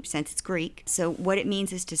many sense. It's Greek. So what it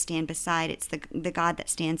means is to stand beside. It's the God that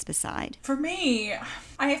stands beside. For me,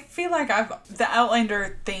 I feel like the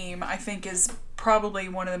Outlander theme, I think, is probably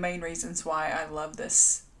one of the main reasons why I love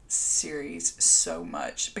this series so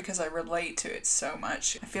much, because I relate to it so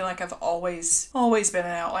much. I feel like I've always been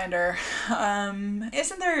an outlander.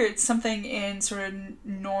 Isn't there something in sort of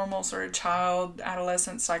normal sort of child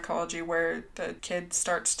adolescent psychology where the kid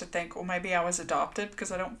starts to think, well, maybe I was adopted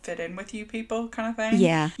because I don't fit in with you people, kind of thing?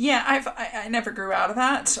 Yeah. I never grew out of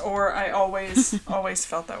that, or I always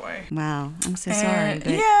felt that way. Wow, I'm so sorry.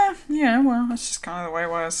 But... well, that's just kind of the way it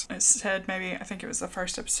was. I said, maybe, I think it was the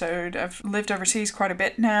first episode, I've lived overseas quite a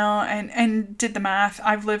bit now, and did the math.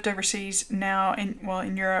 I've lived overseas now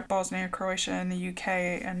in Europe, Bosnia, Croatia, and the UK,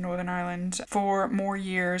 and Northern Ireland for more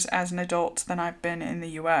years as an adult than I've been in the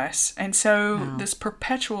US. And so this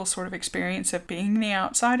perpetual sort of experience of being the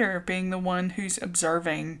outsider, of being the one who's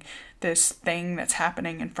observing this thing that's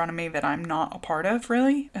happening in front of me that I'm not a part of,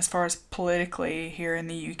 really, as far as politically here in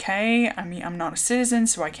the UK. I mean, I'm not a citizen,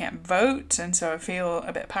 so I can't vote, and so I feel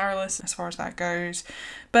a bit powerless as far as that goes.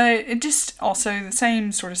 But it just also the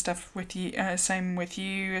same sort of stuff with you, same with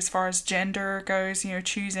you as far as gender goes,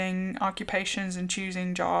 choosing occupations and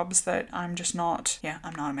choosing jobs that I'm just not,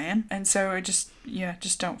 I'm not a man. And so it just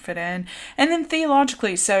don't fit in. And then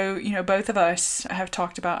theologically, so, both of us have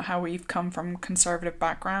talked about how we've come from conservative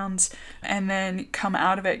backgrounds and then come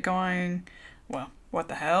out of it going, well, what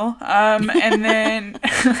the hell? And then,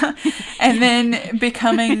 and then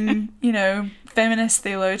becoming, feminist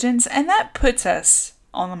theologians. And that puts us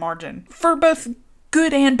on the margin for both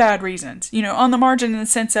good and bad reasons. On the margin in the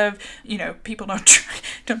sense of, people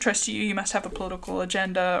don't trust you. You must have a political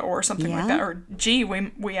agenda or something like that. Or, gee,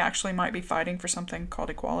 we actually might be fighting for something called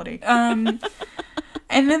equality. And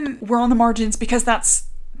then we're on the margins because that's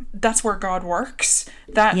where God works.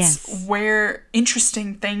 That's where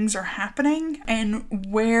interesting things are happening and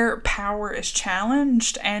where power is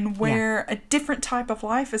challenged and where a different type of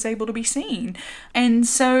life is able to be seen. And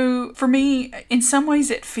so for me, in some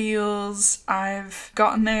ways it feels I've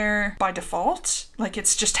gotten there by default. Like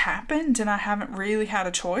it's just happened and I haven't really had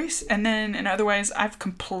a choice. And then in other ways, I've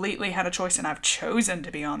completely had a choice and I've chosen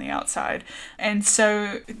to be on the outside. And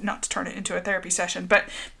so, not to turn it into a therapy session, but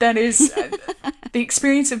that is the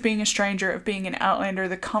experience of being a stranger, of being an outlander,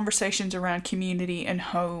 the conversations around community and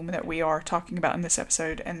home that we are talking about in this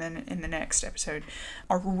episode and then in the next episode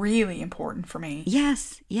are really important for me.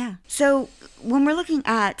 Yes, yeah. So when we're looking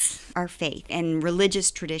at our faith and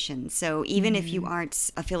religious traditions, so even if you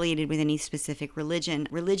aren't affiliated with any specific religion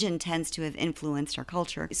tends to have influenced our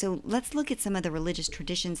culture. So let's look at some of the religious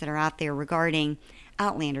traditions that are out there regarding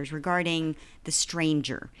Outlanders, regarding the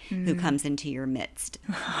stranger who comes into your midst.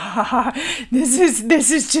 This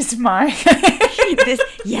is just my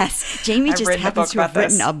yes, Jayme just happens to have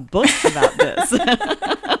written a book about this.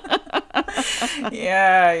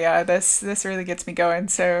 Yeah, this really gets me going,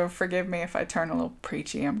 so forgive me if I turn a little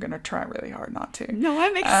preachy. I'm gonna try really hard not to. No,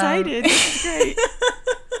 I'm excited. This is great.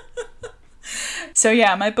 So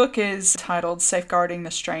yeah, my book is titled Safeguarding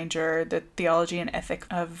the Stranger, the Theology and Ethic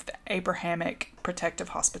of the Abrahamic Protective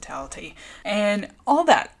Hospitality. And all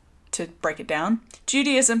that, to break it down,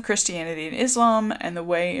 Judaism, Christianity, and Islam, and the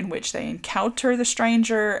way in which they encounter the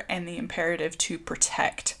stranger and the imperative to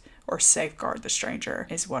protect or safeguard the stranger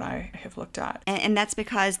is what I have looked at. And that's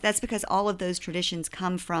because all of those traditions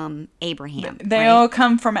come from Abraham. They all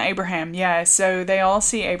come from Abraham, yeah. So they all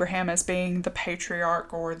see Abraham as being the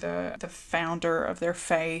patriarch or the founder of their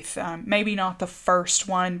faith. Maybe not the first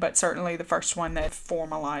one, but certainly the first one that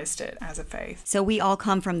formalized it as a faith. So we all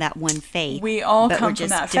come from that one faith. We all come from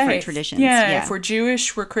that different faith. Traditions. Yeah, if we're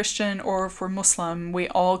Jewish, we're Christian, or if we're Muslim, we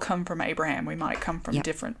all come from Abraham. We might come from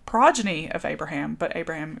different progeny of Abraham, but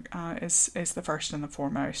Abraham is the first and the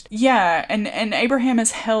foremost. Yeah, and Abraham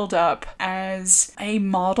is held up as a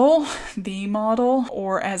model, the model,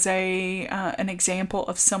 or as an example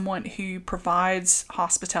of someone who provides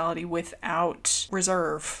hospitality without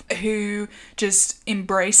reserve, who just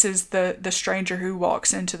embraces the stranger who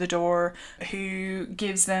walks into the door, who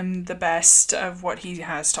gives them the best of what he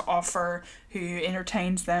has to offer, who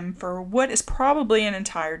entertains them for what is probably an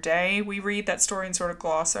entire day. We read that story and sort of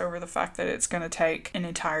gloss over the fact that it's going to take an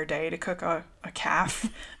entire day to cook a calf.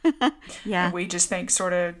 Yeah. And we just think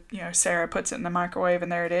sort of, Sarah puts it in the microwave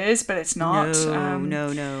and there it is, but it's not.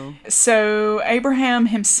 No. So Abraham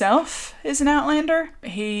himself is an outlander.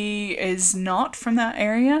 He is not from that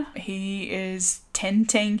area. He is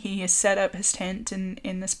tenting. He has set up his tent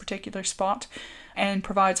in this particular spot and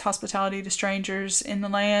provides hospitality to strangers in the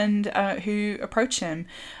land who approach him.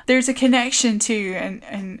 There's a connection to,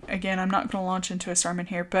 and again, I'm not going to launch into a sermon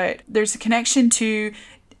here, but there's a connection to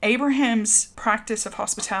Abraham's practice of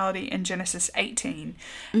hospitality in Genesis 18,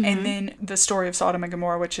 and then the story of Sodom and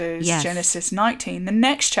Gomorrah, which is Genesis 19. The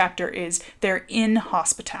next chapter is they're in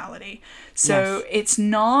hospitality. So it's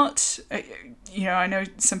not, I know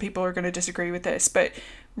some people are going to disagree with this, but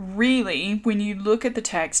really, when you look at the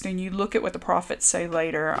text and you look at what the prophets say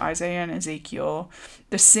later, Isaiah and Ezekiel,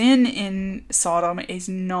 the sin in Sodom is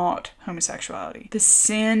not homosexuality. The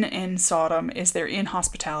sin in Sodom is their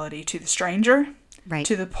inhospitality to the stranger,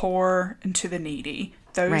 to the poor, and to the needy.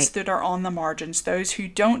 Those that are on the margins, those who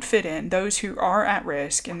don't fit in, those who are at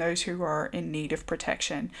risk, and those who are in need of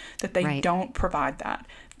protection, that they don't provide that.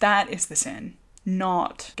 That is the sin,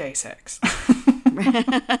 not gay sex.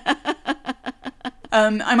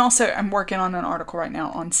 I'm working on an article right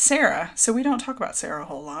now on Sarah. So we don't talk about Sarah a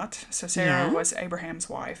whole lot. So Sarah was Abraham's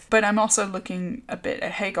wife. But I'm also looking a bit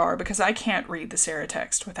at Hagar because I can't read the Sarah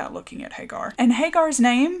text without looking at Hagar. And Hagar's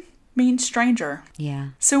name means stranger.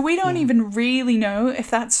 Yeah. So we don't even really know if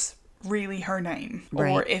that's really her name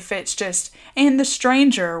or if it's just, and the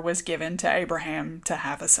stranger was given to Abraham to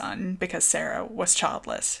have a son because Sarah was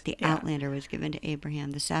childless. The Outlander was given to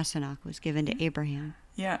Abraham. The Sassenach was given to Abraham.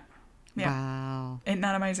 Yeah. Wow. Isn't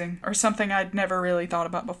that amazing? Or something I'd never really thought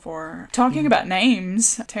about before. Talking about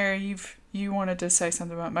names, Tara, you've You wanted to say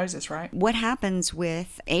something about Moses, right? What happens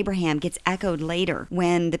with Abraham gets echoed later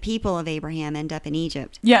when the people of Abraham end up in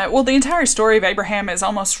Egypt. Yeah, well, the entire story of Abraham is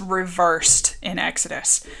almost reversed in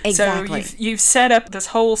Exodus. Exactly. So you've set up this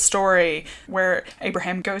whole story where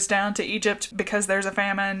Abraham goes down to Egypt because there's a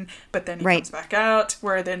famine, but then he comes back out,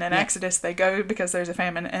 where then in Exodus they go because there's a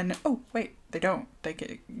famine, and oh, wait, they don't.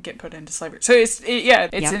 They get put into slavery. So it's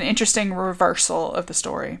an interesting reversal of the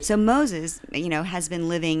story. So Moses, has been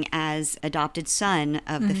living as adopted son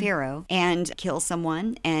of the Pharaoh and kills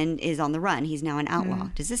someone and is on the run. He's now an outlaw.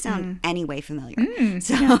 Does this sound any way familiar?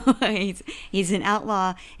 So he's an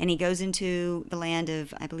outlaw, and he goes into the land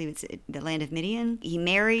of, I believe it's the land of Midian. He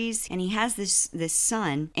marries, and he has this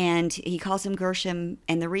son, and he calls him Gershom.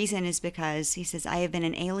 And the reason is because he says, I have been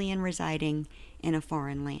an alien residing in a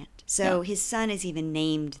foreign land. So his son is even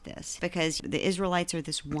named this because the Israelites are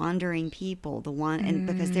this wandering people, and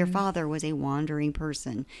because their father was a wandering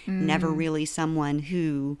person, never really someone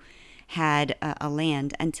who had a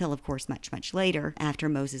land until, of course, much, much later after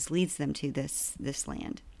Moses leads them to this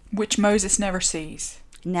land. Which Moses never sees.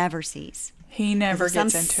 Never sees. He never gets into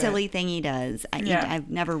it. Some silly thing he does. I've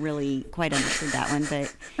never really quite understood that one,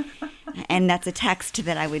 but... And that's a text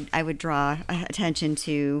that I would draw attention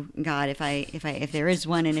to. God, if there is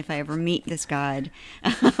one, and if I ever meet this God,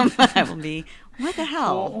 I will be, what the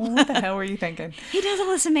hell? Well, what the hell were you thinking? He does all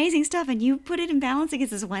this amazing stuff, and you put it in balance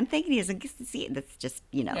against this one thing, and he doesn't get to see it. That's just,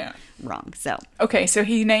 wrong. So okay, so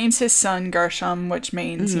he names his son Gershom, which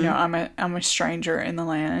means I'm a stranger in the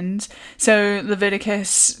land. So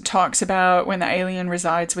Leviticus talks about when the alien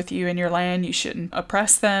resides with you in your land, you shouldn't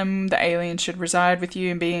oppress them. The alien should reside with you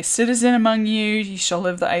and be a citizen among you. You shall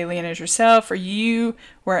live the alien as yourself, for you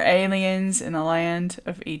were aliens in the land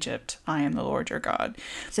of Egypt. I am the Lord your God.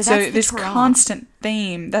 So this constant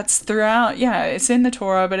theme that's throughout, it's in the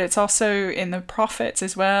Torah, but it's also in the prophets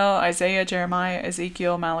as well, Isaiah, Jeremiah,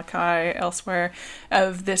 Ezekiel, Malachi, elsewhere,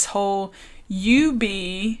 of this whole, you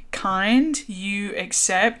be kind, you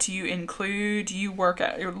accept, you include, you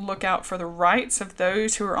look out for the rights of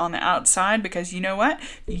those who are on the outside, because you know what?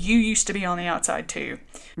 You used to be on the outside too.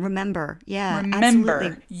 Remember,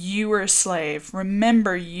 absolutely. You were a slave.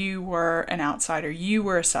 Remember, you were an outsider. You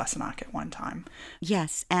were a Sassenach at one time.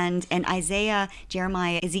 Yes, and Isaiah,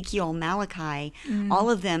 Jeremiah, Ezekiel, Malachi, all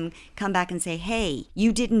of them come back and say, hey,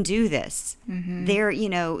 you didn't do this. There,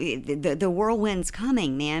 the whirlwind's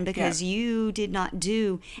coming, man, because you did not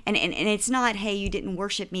do, and it's not, hey, you didn't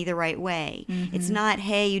worship me the right way. It's not,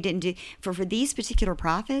 hey, you didn't do, for these particular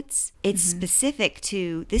prophets, it's specific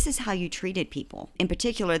to, this is how you treated people, in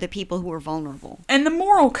particular, the people who were vulnerable. And the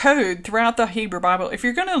moral code throughout the Hebrew Bible, if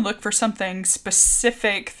you're going to look for something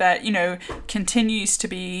specific that, continues to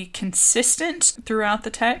be consistent throughout the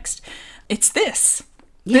text, it's this.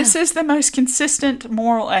 Yeah. This is the most consistent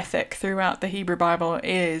moral ethic throughout the Hebrew Bible,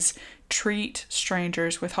 is treat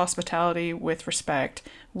strangers with hospitality, with respect,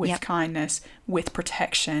 with kindness, with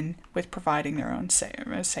protection, with providing their own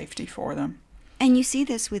safety for them. And you see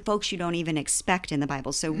this with folks you don't even expect in the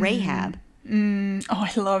Bible. So Rahab. Oh,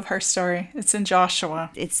 I love her story. It's in Joshua.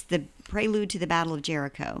 It's the prelude to the Battle of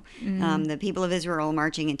Jericho. The people of Israel are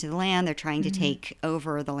marching into the land. They're trying to take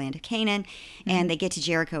over the land of Canaan. And they get to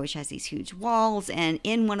Jericho, which has these huge walls. And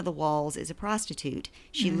in one of the walls is a prostitute.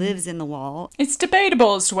 She lives in the wall. It's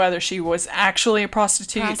debatable as to whether she was actually a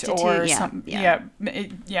prostitute or something. Yeah,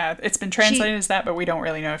 it's been translated as that, but we don't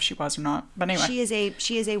really know if she was or not. But anyway.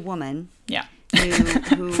 She is a woman. Yeah.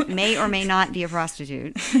 who may or may not be a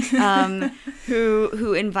prostitute,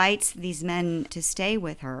 who invites these men to stay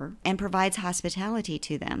with her and provides hospitality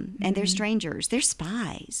to them. And they're strangers. They're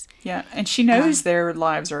spies. Yeah, and she knows their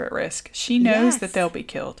lives are at risk. She knows that they'll be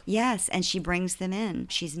killed. Yes, and she brings them in.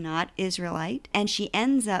 She's not Israelite, and she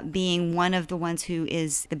ends up being one of the ones who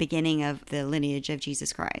is the beginning of the lineage of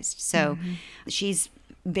Jesus Christ. So she's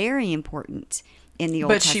very important in the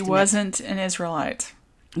Old Testament. But she wasn't an Israelite.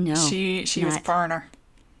 No, she was a foreigner.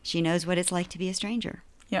 She knows what it's like to be a stranger.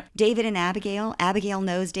 Yeah. David and Abigail. Abigail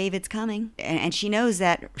knows David's coming, and she knows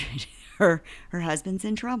that her husband's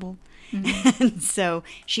in trouble. And so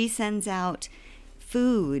she sends out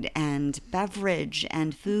food and beverage,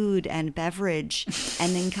 and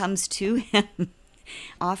then comes to him,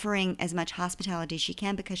 offering as much hospitality as she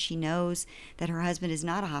can, because she knows that her husband is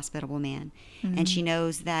not a hospitable man. And she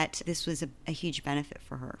knows that this was a huge benefit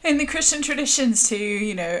for her. In the Christian traditions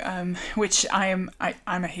too, which I'm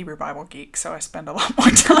a Hebrew Bible geek, so I spend a lot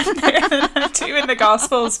more time there than I do in the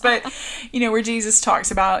Gospels. But, where Jesus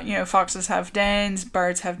talks about, foxes have dens,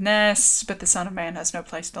 birds have nests, but the Son of Man has no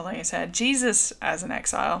place to lay his head. Jesus as an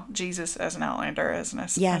exile, Jesus as an outlander, as a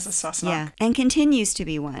Sassenach. Yeah, and continues to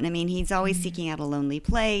be one. I mean, he's always seeking out a lonely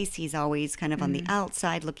place. He's always kind of on the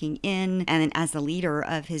outside looking in. And as the leader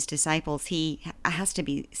of his disciples, he has to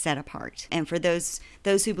be set apart. And for those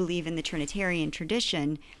who believe in the Trinitarian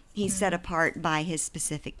tradition, he's set apart by his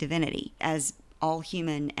specific divinity as all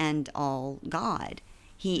human and all God.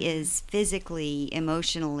 He is physically,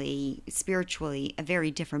 emotionally, spiritually a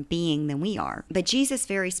very different being than we are. But Jesus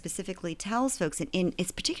very specifically tells folks,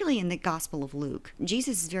 it's particularly in the Gospel of Luke,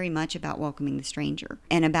 Jesus is very much about welcoming the stranger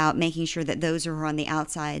and about making sure that those who are on the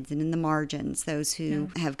outsides and in the margins, those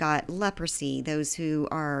who have got leprosy, those who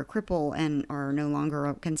are crippled and are no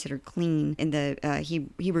longer considered clean in the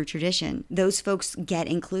Hebrew tradition, those folks get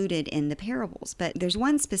included in the parables. But there's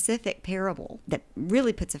one specific parable that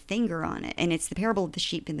really puts a finger on it, and it's the parable of the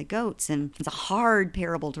sheep and the goats. And it's a hard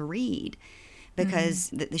parable to read because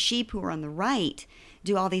the sheep who are on the right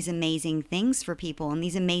do all these amazing things for people. And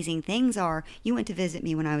these amazing things are, you went to visit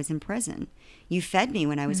me when I was in prison. You fed me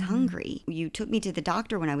when I was hungry. You took me to the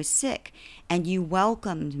doctor when I was sick. And you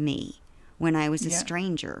welcomed me when I was a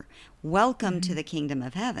stranger. Welcome to the kingdom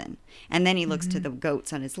of heaven. And then he looks to the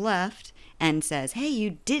goats on his left and says, hey,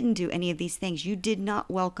 you didn't do any of these things. You did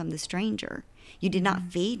not welcome the stranger. You did not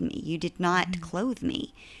feed me. You did not clothe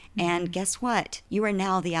me. And guess what? You are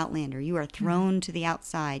now the Outlander. You are thrown to the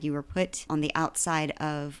outside. You are put on the outside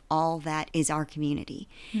of all that is our community.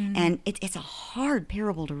 And it's a hard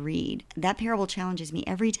parable to read. That parable challenges me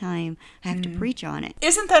every time I have to preach on it.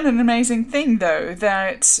 Isn't that an amazing thing, though,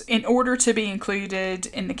 that in order to be included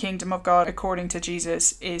in the kingdom of God, according to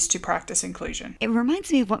Jesus, is to practice inclusion? It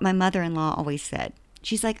reminds me of what my mother-in-law always said.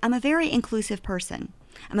 She's like, I'm a very inclusive person.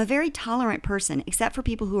 I'm a very tolerant person, except for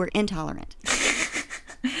people who are intolerant.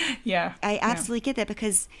 Yeah. I absolutely get that,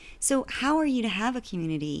 because so how are you to have a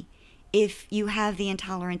community if you have the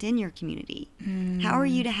intolerant in your community? How are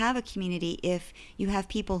you to have a community if you have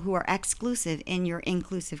people who are exclusive in your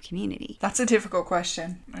inclusive community? That's a difficult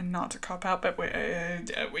question, and not to cop out, but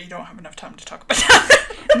we don't have enough time to talk about that.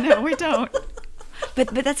 No, we don't. But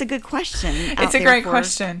that's a good question. It's a great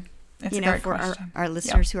question. It's a great for question. our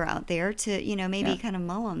listeners who are out there to, maybe kind of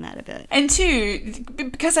mull on that a bit. And two,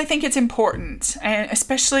 because I think it's important, and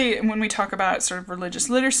especially when we talk about sort of religious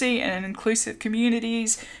literacy and inclusive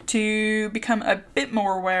communities, to become a bit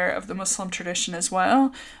more aware of the Muslim tradition as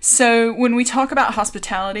well. So when we talk about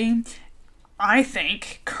hospitality, I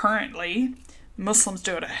think currently Muslims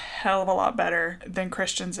do it a hell of a lot better than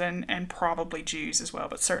Christians and probably Jews as well,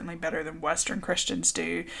 but certainly better than Western Christians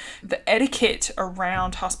do. The etiquette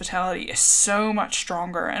around hospitality is so much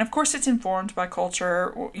stronger. And of course, it's informed by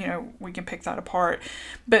culture. We can pick that apart.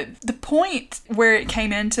 But the point where it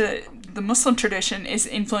came into the Muslim tradition is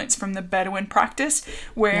influence from the Bedouin practice,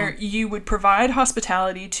 where you would provide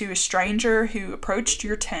hospitality to a stranger who approached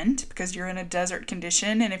your tent because you're in a desert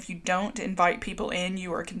condition. And if you don't invite people in,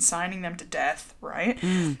 you are consigning them to death. Right?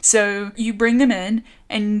 So you bring them in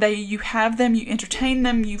and you have them, you entertain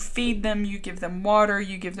them, you feed them, you give them water,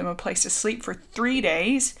 you give them a place to sleep for 3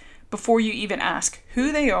 days before you even ask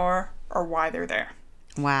who they are or why they're there.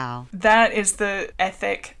 Wow. That is the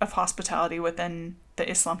ethic of hospitality within the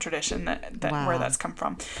Islam tradition that where that's come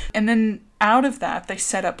from. And then out of that, they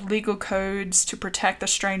set up legal codes to protect the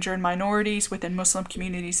stranger and minorities within Muslim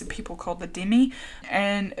communities that people called the dhimmi.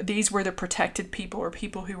 And these were the protected people, or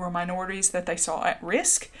people who were minorities that they saw at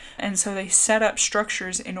risk. And so they set up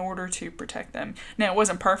structures in order to protect them. Now, it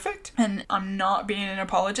wasn't perfect, and I'm not being an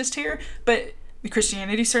apologist here, but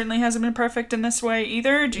Christianity certainly hasn't been perfect in this way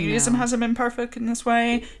either. Judaism hasn't been perfect in this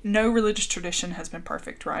way. No religious tradition has been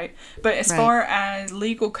perfect, right? But as far as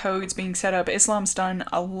legal codes being set up, Islam's done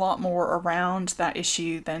a lot more around that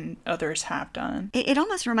issue than others have done. It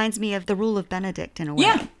almost reminds me of the Rule of Benedict in a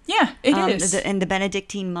way. Yeah, it is. And the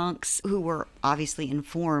Benedictine monks, who were obviously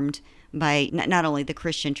informed by not only the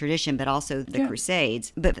Christian tradition, but also the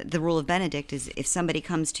Crusades. But the Rule of Benedict is, if somebody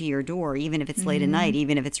comes to your door, even if it's late at night,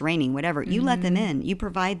 even if it's raining, whatever, you let them in. You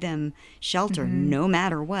provide them shelter no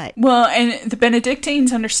matter what. Well, and the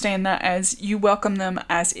Benedictines understand that as you welcome them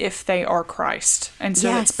as if they are Christ. And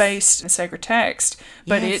so it's based in the sacred text,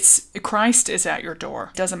 but it's Christ is at your door.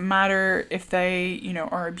 It doesn't matter if they,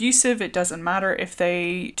 are abusive. It doesn't matter if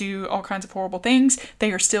they do all kinds of horrible things.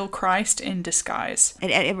 They are still Christ in disguise.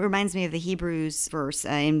 It reminds me of the Hebrews verse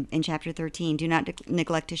in chapter 13. Do not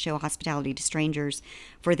neglect to show hospitality to strangers,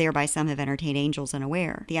 for thereby some have entertained angels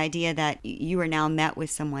unaware. The idea that you are now met with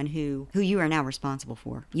someone who you are now responsible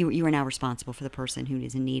for. You are now responsible for the person who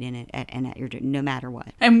is in need and at your door, no matter what.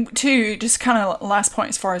 And two, just kind of last point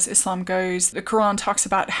as far as Islam goes, the Quran talks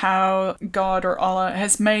about how God or Allah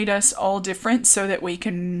has made us all different so that we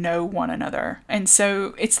can know one another. And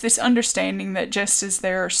so it's this understanding that just as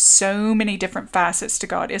there are so many different facets to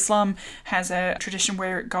God, Islam Islam has a tradition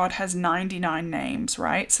where God has 99 names,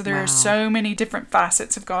 right? So there Wow. are so many different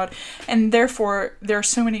facets of God, and therefore there are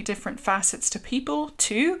so many different facets to people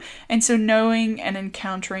too. And so knowing and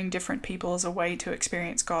encountering different people is a way to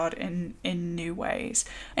experience God in new ways.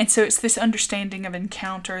 And so it's this understanding of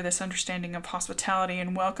encounter, this understanding of hospitality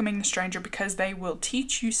and welcoming the stranger because they will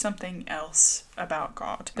teach you something else about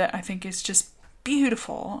God that I think is just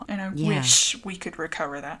beautiful, and I wish we could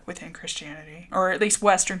recover that within Christianity, or at least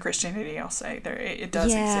Western Christianity. I'll say there it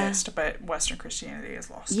does exist, but Western Christianity is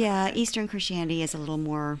lost. Yeah, Eastern Christianity is a little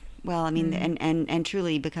more, well, I mean, and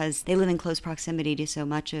truly because they live in close proximity to so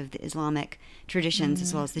much of the Islamic traditions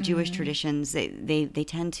as well as the Jewish traditions, they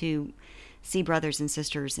tend to see brothers and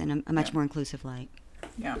sisters in a much more inclusive light.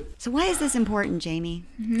 Yeah. So why is this important, Jayme?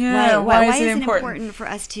 Yeah, why is it important for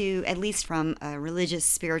us to, at least from a religious,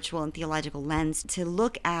 spiritual, and theological lens, to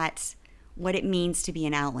look at what it means to be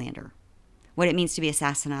an outlander, what it means to be a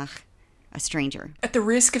Sassenach, a stranger? At the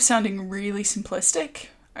risk of sounding really simplistic,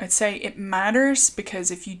 I'd say it matters because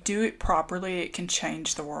if you do it properly, it can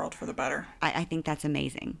change the world for the better. I think that's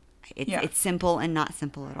amazing. It's simple and not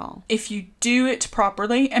simple at all. If you do it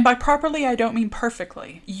properly, and by properly I don't mean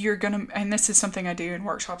perfectly, you're gonna, and this is something I do in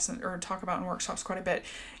workshops or talk about in workshops quite a bit,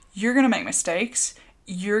 you're gonna make mistakes,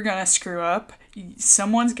 you're gonna screw up,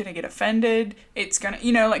 someone's gonna get offended, it's gonna,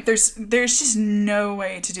 like there's just no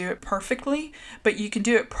way to do it perfectly, but you can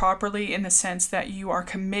do it properly in the sense that you are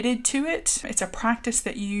committed to it. It's a practice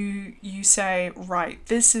that you say, right,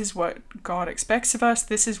 this is what God expects of us,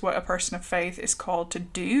 this is what a person of faith is called to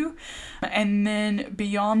do, and then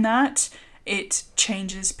beyond that, it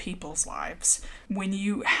changes people's lives. When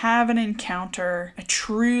you have an encounter, a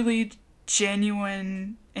truly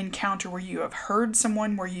genuine encounter where you have heard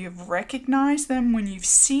someone, where you've recognized them, when you've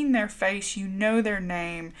seen their face, you know their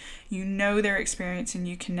name, you know their experience, and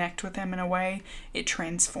you connect with them in a way, it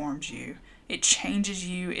transforms you. It changes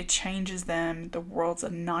you, it changes them. The world's a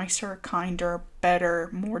nicer, kinder, better,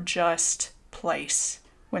 more just place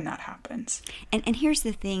when that happens. And here's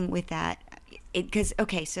the thing with that, because,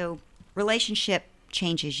 so relationship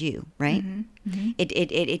changes you, right?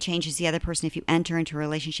 It changes the other person if you enter into a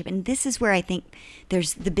relationship. And this is where I think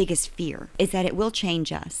there's the biggest fear, is that it will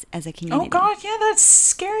change us as a community. Oh God, yeah, that's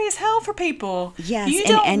scary as hell for people. Yes. You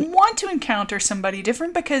don't want to encounter somebody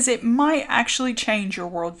different because it might actually change your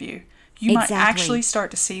worldview. You might actually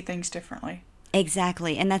start to see things differently.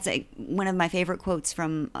 Exactly. And that's one of my favorite quotes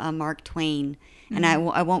from Mark Twain. And I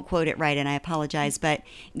won't quote it right, and I apologize, but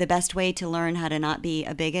the best way to learn how to not be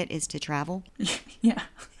a bigot is to travel. Yeah.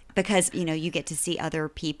 Because, you get to see other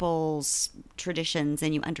people's traditions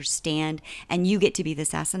and you understand, and you get to be the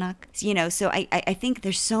Sassenach. So I think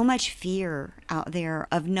there's so much fear out there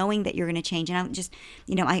of knowing that you're going to change. And I'm just,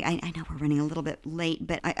 I know we're running a little bit late,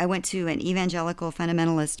 but I went to an evangelical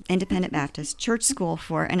fundamentalist independent Baptist church school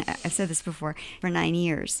and I've said this before, for 9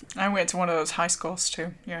 years. I went to one of those high schools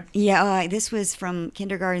too, yeah. Yeah, this was from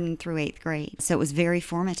kindergarten through 8th grade. So it was very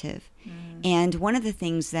formative. And one of the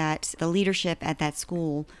things that the leadership at that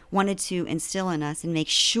school wanted to instill in us and make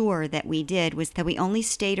sure that we did was that we only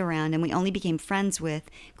stayed around and we only became friends with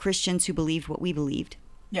Christians who believed what we believed.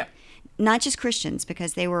 Yeah. Not just Christians,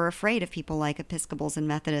 because they were afraid of people like Episcopals and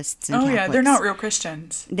Methodists and Catholics. Yeah, they're not real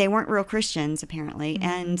Christians. They weren't real Christians, apparently.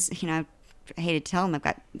 And, I hated to tell them I've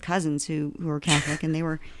got cousins who are Catholic, and they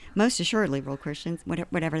were most assuredly real Christians,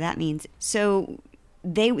 whatever that means. So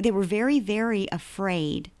they were very, very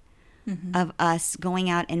afraid of us going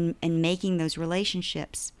out and making those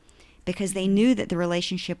relationships, because they knew that the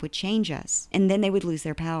relationship would change us and then they would lose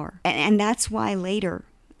their power. And that's why later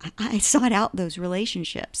I sought out those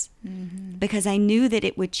relationships, because I knew that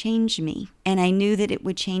it would change me, and I knew that it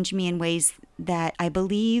would change me in ways that I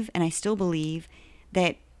believe, and I still believe,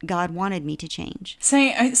 that God wanted me to change.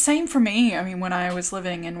 Same for me. I mean, when I was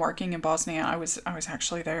living and working in Bosnia, I was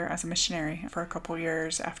actually there as a missionary for a couple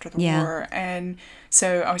years after the war, and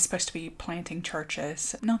so I was supposed to be planting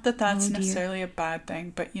churches. Not that that's necessarily a bad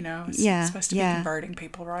thing, but it's supposed to be converting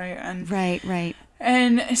people, right? And right.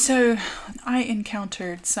 And so I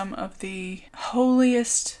encountered some of the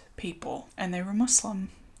holiest people, and they were Muslim,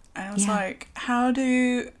 and I was like, how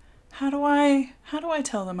do I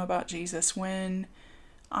tell them about Jesus when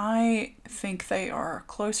I think they are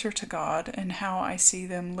closer to God and how I see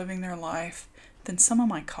them living their life than some of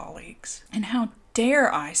my colleagues? And how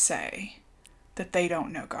dare I say that they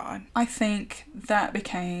don't know God? I think that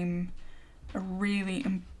became a really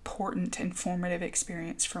important, informative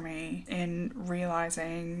experience for me in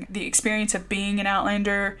realizing the experience of being an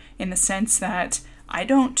Outlander, in the sense that I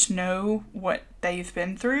don't know what they've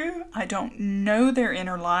been through. I don't know their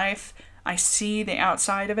inner life. I see the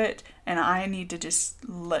outside of it, and I need to just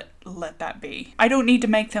let that be. I don't need to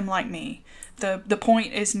make them like me. The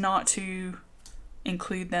point is not to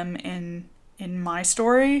include them in my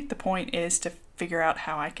story. The point is to figure out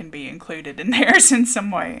how I can be included in theirs in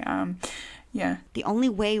some way. The only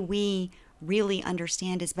way we really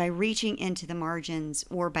understand is by reaching into the margins,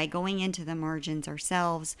 or by going into the margins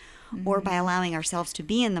ourselves, or by allowing ourselves to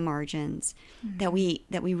be in the margins, that we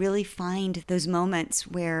really find those moments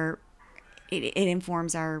where it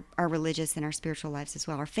informs our religious and our spiritual lives as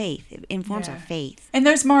well. Our faith. It informs our faith. And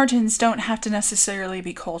those margins don't have to necessarily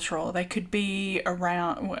be cultural. They could be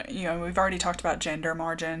around, we've already talked about gender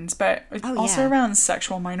margins, but also around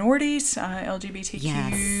sexual minorities, LGBTQIA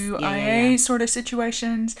sort of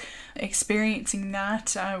situations, experiencing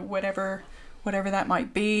that, whatever that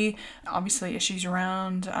might be. Obviously issues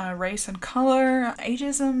around race and color,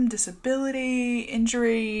 ageism, disability,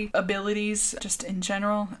 injury, abilities, just in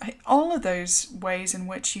general. All of those ways in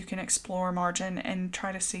which you can explore margin and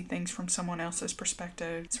try to see things from someone else's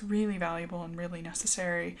perspective. It's really valuable and really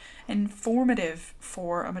necessary and formative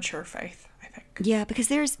for a mature faith, I think. Yeah, because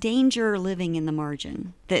there's danger living in the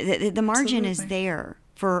margin. The margin is there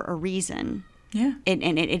for a reason. Yeah. And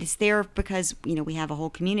it is there because, we have a whole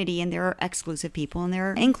community, and there are exclusive people and there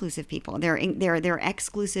are inclusive people. There are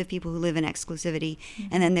exclusive people who live in exclusivity,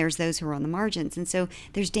 and then there's those who are on the margins. And so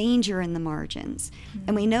there's danger in the margins.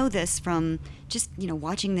 And we know this from just,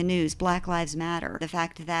 watching the news, Black Lives Matter, the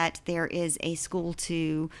fact that there is a school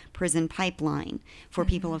to prison pipeline for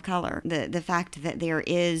people of color, the fact that there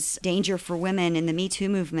is danger for women in the Me Too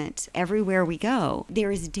movement. Everywhere we go, there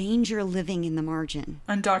is danger living in the margin.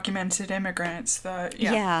 Undocumented immigrants.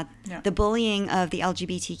 The bullying of the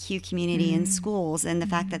LGBTQ community in schools, and the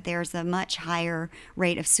fact that there's a much higher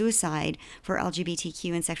rate of suicide for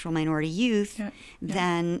LGBTQ and sexual minority youth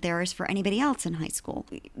than there is for anybody else in high school.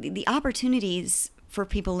 The opportunities for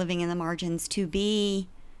people living in the margins to be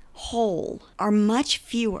whole are much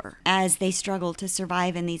fewer as they struggle to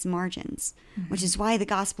survive in these margins, which is why the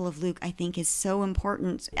Gospel of Luke, I think, is so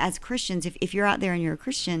important as Christians. If you're out there and you're a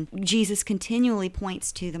Christian, Jesus continually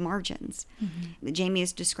points to the margins. Jayme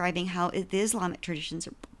is describing how the Islamic traditions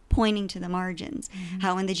are pointing to the margins,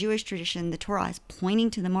 how in the Jewish tradition the Torah is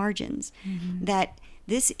pointing to the margins, that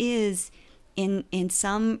this is, in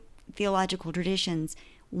some theological traditions,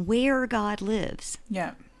 where God lives.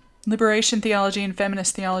 Yeah. Liberation theology and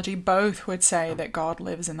feminist theology both would say that God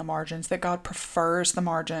lives in the margins, that God prefers the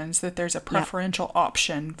margins, that there's a preferential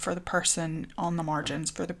option for the person on the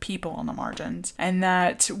margins, for the people on the margins, and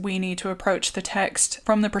that we need to approach the text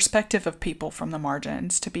from the perspective of people from the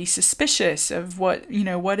margins, to be suspicious of what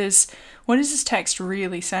is this text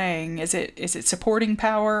really saying? Is it supporting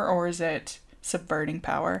power, or is it subverting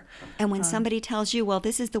power? And when somebody tells you, well,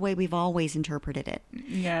 this is the way we've always interpreted it,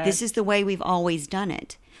 this is the way we've always done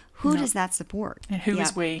it, who does that support? And who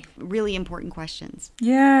is we? Really important questions.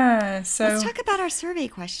 Yeah. So let's talk about our survey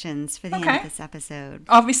questions for the end of this episode.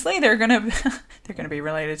 Obviously, they're gonna be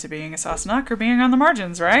related to being a Sassenach or being on the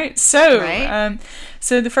margins, right? So,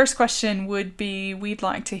 so the first question would be: we'd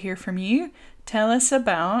like to hear from you. Tell us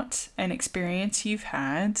about an experience you've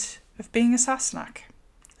had of being a Sassenach,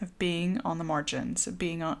 of being on the margins, of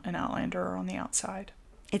being an Outlander or on the outside.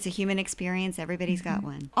 It's a human experience. Everybody's got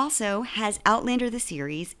one. Also, has Outlander the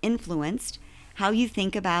series influenced how you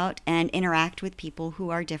think about and interact with people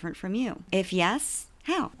who are different from you? If yes,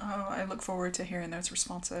 how? Oh, I look forward to hearing those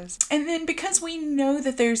responses. And then because we know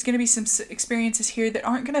that there's going to be some experiences here that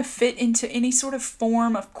aren't going to fit into any sort of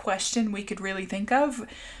form of question we could really think of,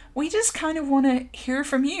 we just kind of want to hear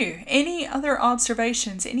from you. Any other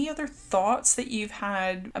observations, any other thoughts that you've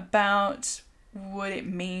had about what it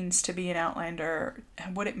means to be an Outlander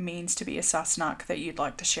and what it means to be a Sassenach that you'd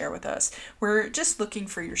like to share with us. We're just looking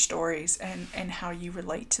for your stories and how you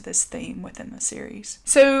relate to this theme within the series.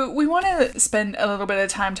 So we want to spend a little bit of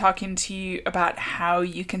time talking to you about how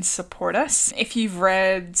you can support us. If you've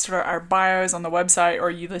read sort of our bios on the website or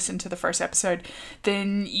you listened to the first episode,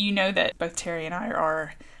 then you know that both Terry and I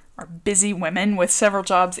are busy women with several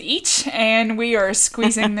jobs each, and we are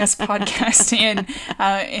squeezing this podcast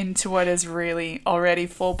into what is really already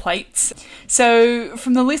full plates. So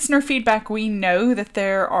from the listener feedback, we know that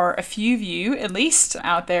there are a few of you, at least,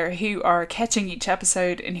 out there who are catching each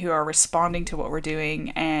episode and who are responding to what we're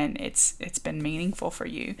doing, and it's been meaningful for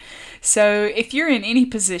you. So if you're in any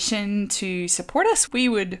position to support us, we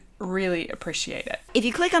would really appreciate it. If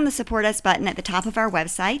you click on the Support Us button at the top of our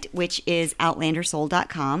website, which is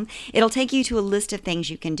outlandersoul.com, it'll take you to a list of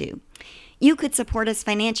things you can do. you could support us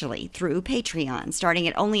financially through Patreon, starting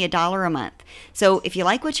at only $1 a month. So if you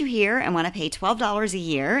like what you hear and want to pay $12 a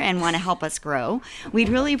year and want to help us grow, we'd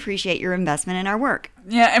really appreciate your investment in our work.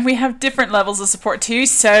 Yeah, and we have different levels of support too.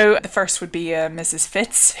 So the first would be Mrs.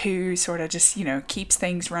 Fitz, who sort of just, keeps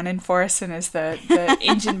things running for us and is the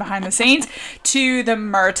engine behind the scenes, to the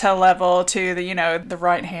Myrta level, to the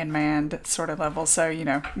right-hand man sort of level. So,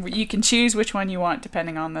 you can choose which one you want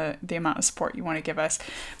depending on the amount of support you want to give us.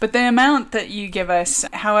 But the amount that you give us,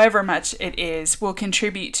 however much it is, will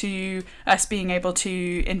contribute to us being able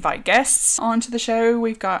to invite guests onto the show.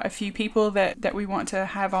 We've got a few people that we want to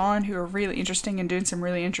have on who are really interesting and doing some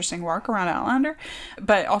really interesting work around Outlander,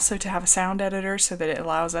 but also to have a sound editor so that it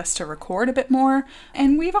allows us to record a bit more.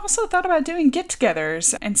 And we've also thought about doing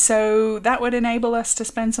get-togethers, and so that would enable us to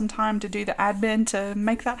spend some time to do the admin to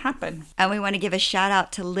make that happen. And we want to give a shout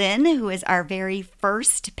out to Lynn, who is our very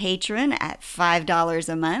first patron at $5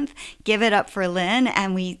 a month. Give it up for Lynn,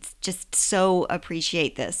 and we just so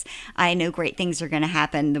appreciate this. I know great things are going to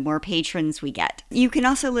happen the more patrons we get. You can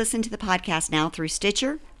also listen to the podcast now through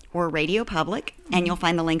Stitcher or Radio Public, and you'll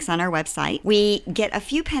find the links on our website. We get a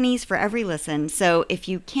few pennies for every listen, so if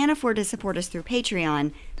you can't afford to support us through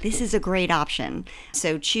Patreon, this is a great option.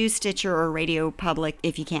 So choose Stitcher or Radio Public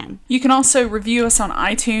if you can. You can also review us on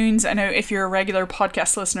iTunes. I know if you're a regular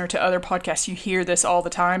podcast listener to other podcasts, you hear this all the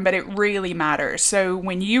time, but it really matters. So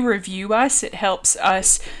when you review us, it helps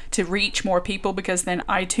us to reach more people because then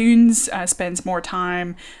iTunes spends more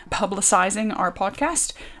time publicizing our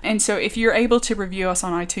podcast. And so if you're able to review us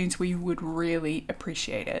on iTunes, we would really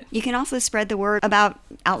appreciate it. You can also spread the word about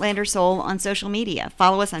Outlander Soul on social media.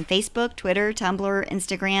 Follow us on Facebook, Twitter, Tumblr,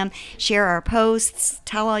 Instagram. Share our posts,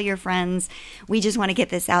 tell all your friends. We just want to get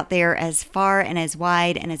this out there as far and as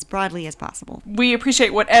wide and as broadly as possible. We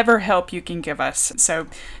appreciate whatever help you can give us. So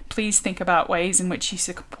please think about ways in which you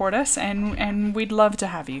support us, and we'd love to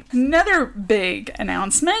have you. Another big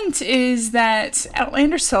announcement is that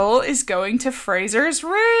Outlander Soul is going to Fraser's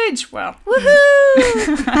Ridge. Well,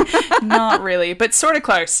 woohoo! Not really, but sort of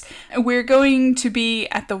close. We're going to be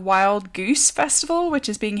at the Wild Goose Festival, which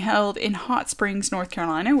is being held in Hot Springs, North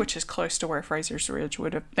Carolina, which is close to where Fraser's Ridge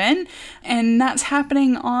would have been. And that's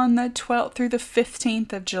happening on the 12th through the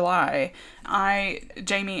 15th of July. I,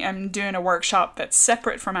 Jayme, am doing a workshop that's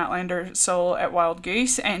separate from Outlander Soul at Wild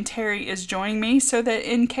Goose, and Terry is joining me so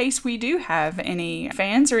that in case we do have any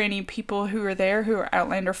fans or any people who are there who are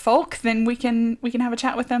Outlander folk, then we can have a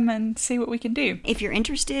chat with them and see what we can do. If you're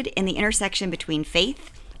interested in the intersection between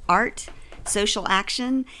faith, art, social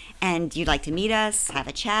action, and you'd like to meet us, have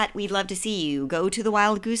a chat, we'd love to see you. Go to the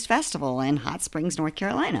Wild Goose Festival in Hot Springs, North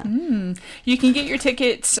Carolina. You can get your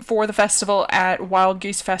tickets for the festival at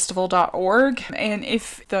wildgoosefestival.org. And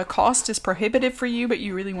if the cost is prohibitive for you, but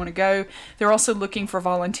you really want to go, they're also looking for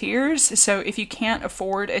volunteers. So if you can't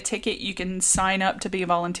afford a ticket, you can sign up to be a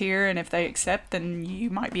volunteer. And if they accept, then you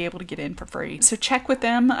might be able to get in for free. So check with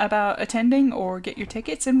them about attending or get your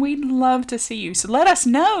tickets, and we'd love to see you. So let us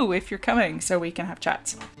know if you're coming so we can have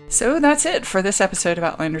chats. So that's it for this episode of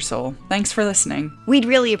Outlander Soul. Thanks for listening. We'd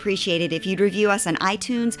really appreciate it if you'd review us on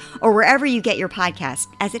iTunes or wherever you get your podcast,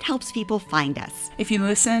 as it helps people find us. If you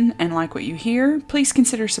listen and like what you hear, please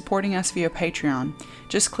consider supporting us via Patreon.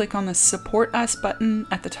 Just click on the Support Us button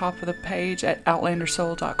at the top of the page at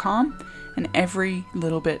outlandersoul.com, and every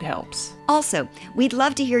little bit helps. Also, we'd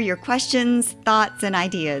love to hear your questions, thoughts, and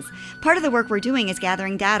ideas. Part of the work we're doing is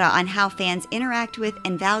gathering data on how fans interact with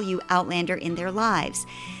and value Outlander in their lives.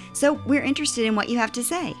 So we're interested in what you have to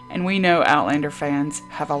say. And we know Outlander fans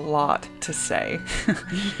have a lot to say.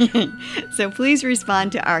 So please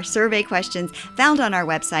respond to our survey questions found on our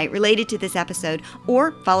website related to this episode,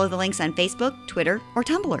 or follow the links on Facebook, Twitter, or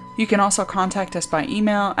Tumblr. You can also contact us by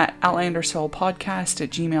email at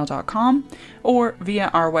outlandersoulpodcast@gmail.com or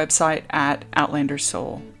via our website at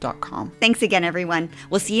outlandersoul.com. Thanks again, everyone.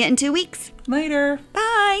 We'll see you in 2 weeks. Later.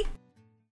 Bye.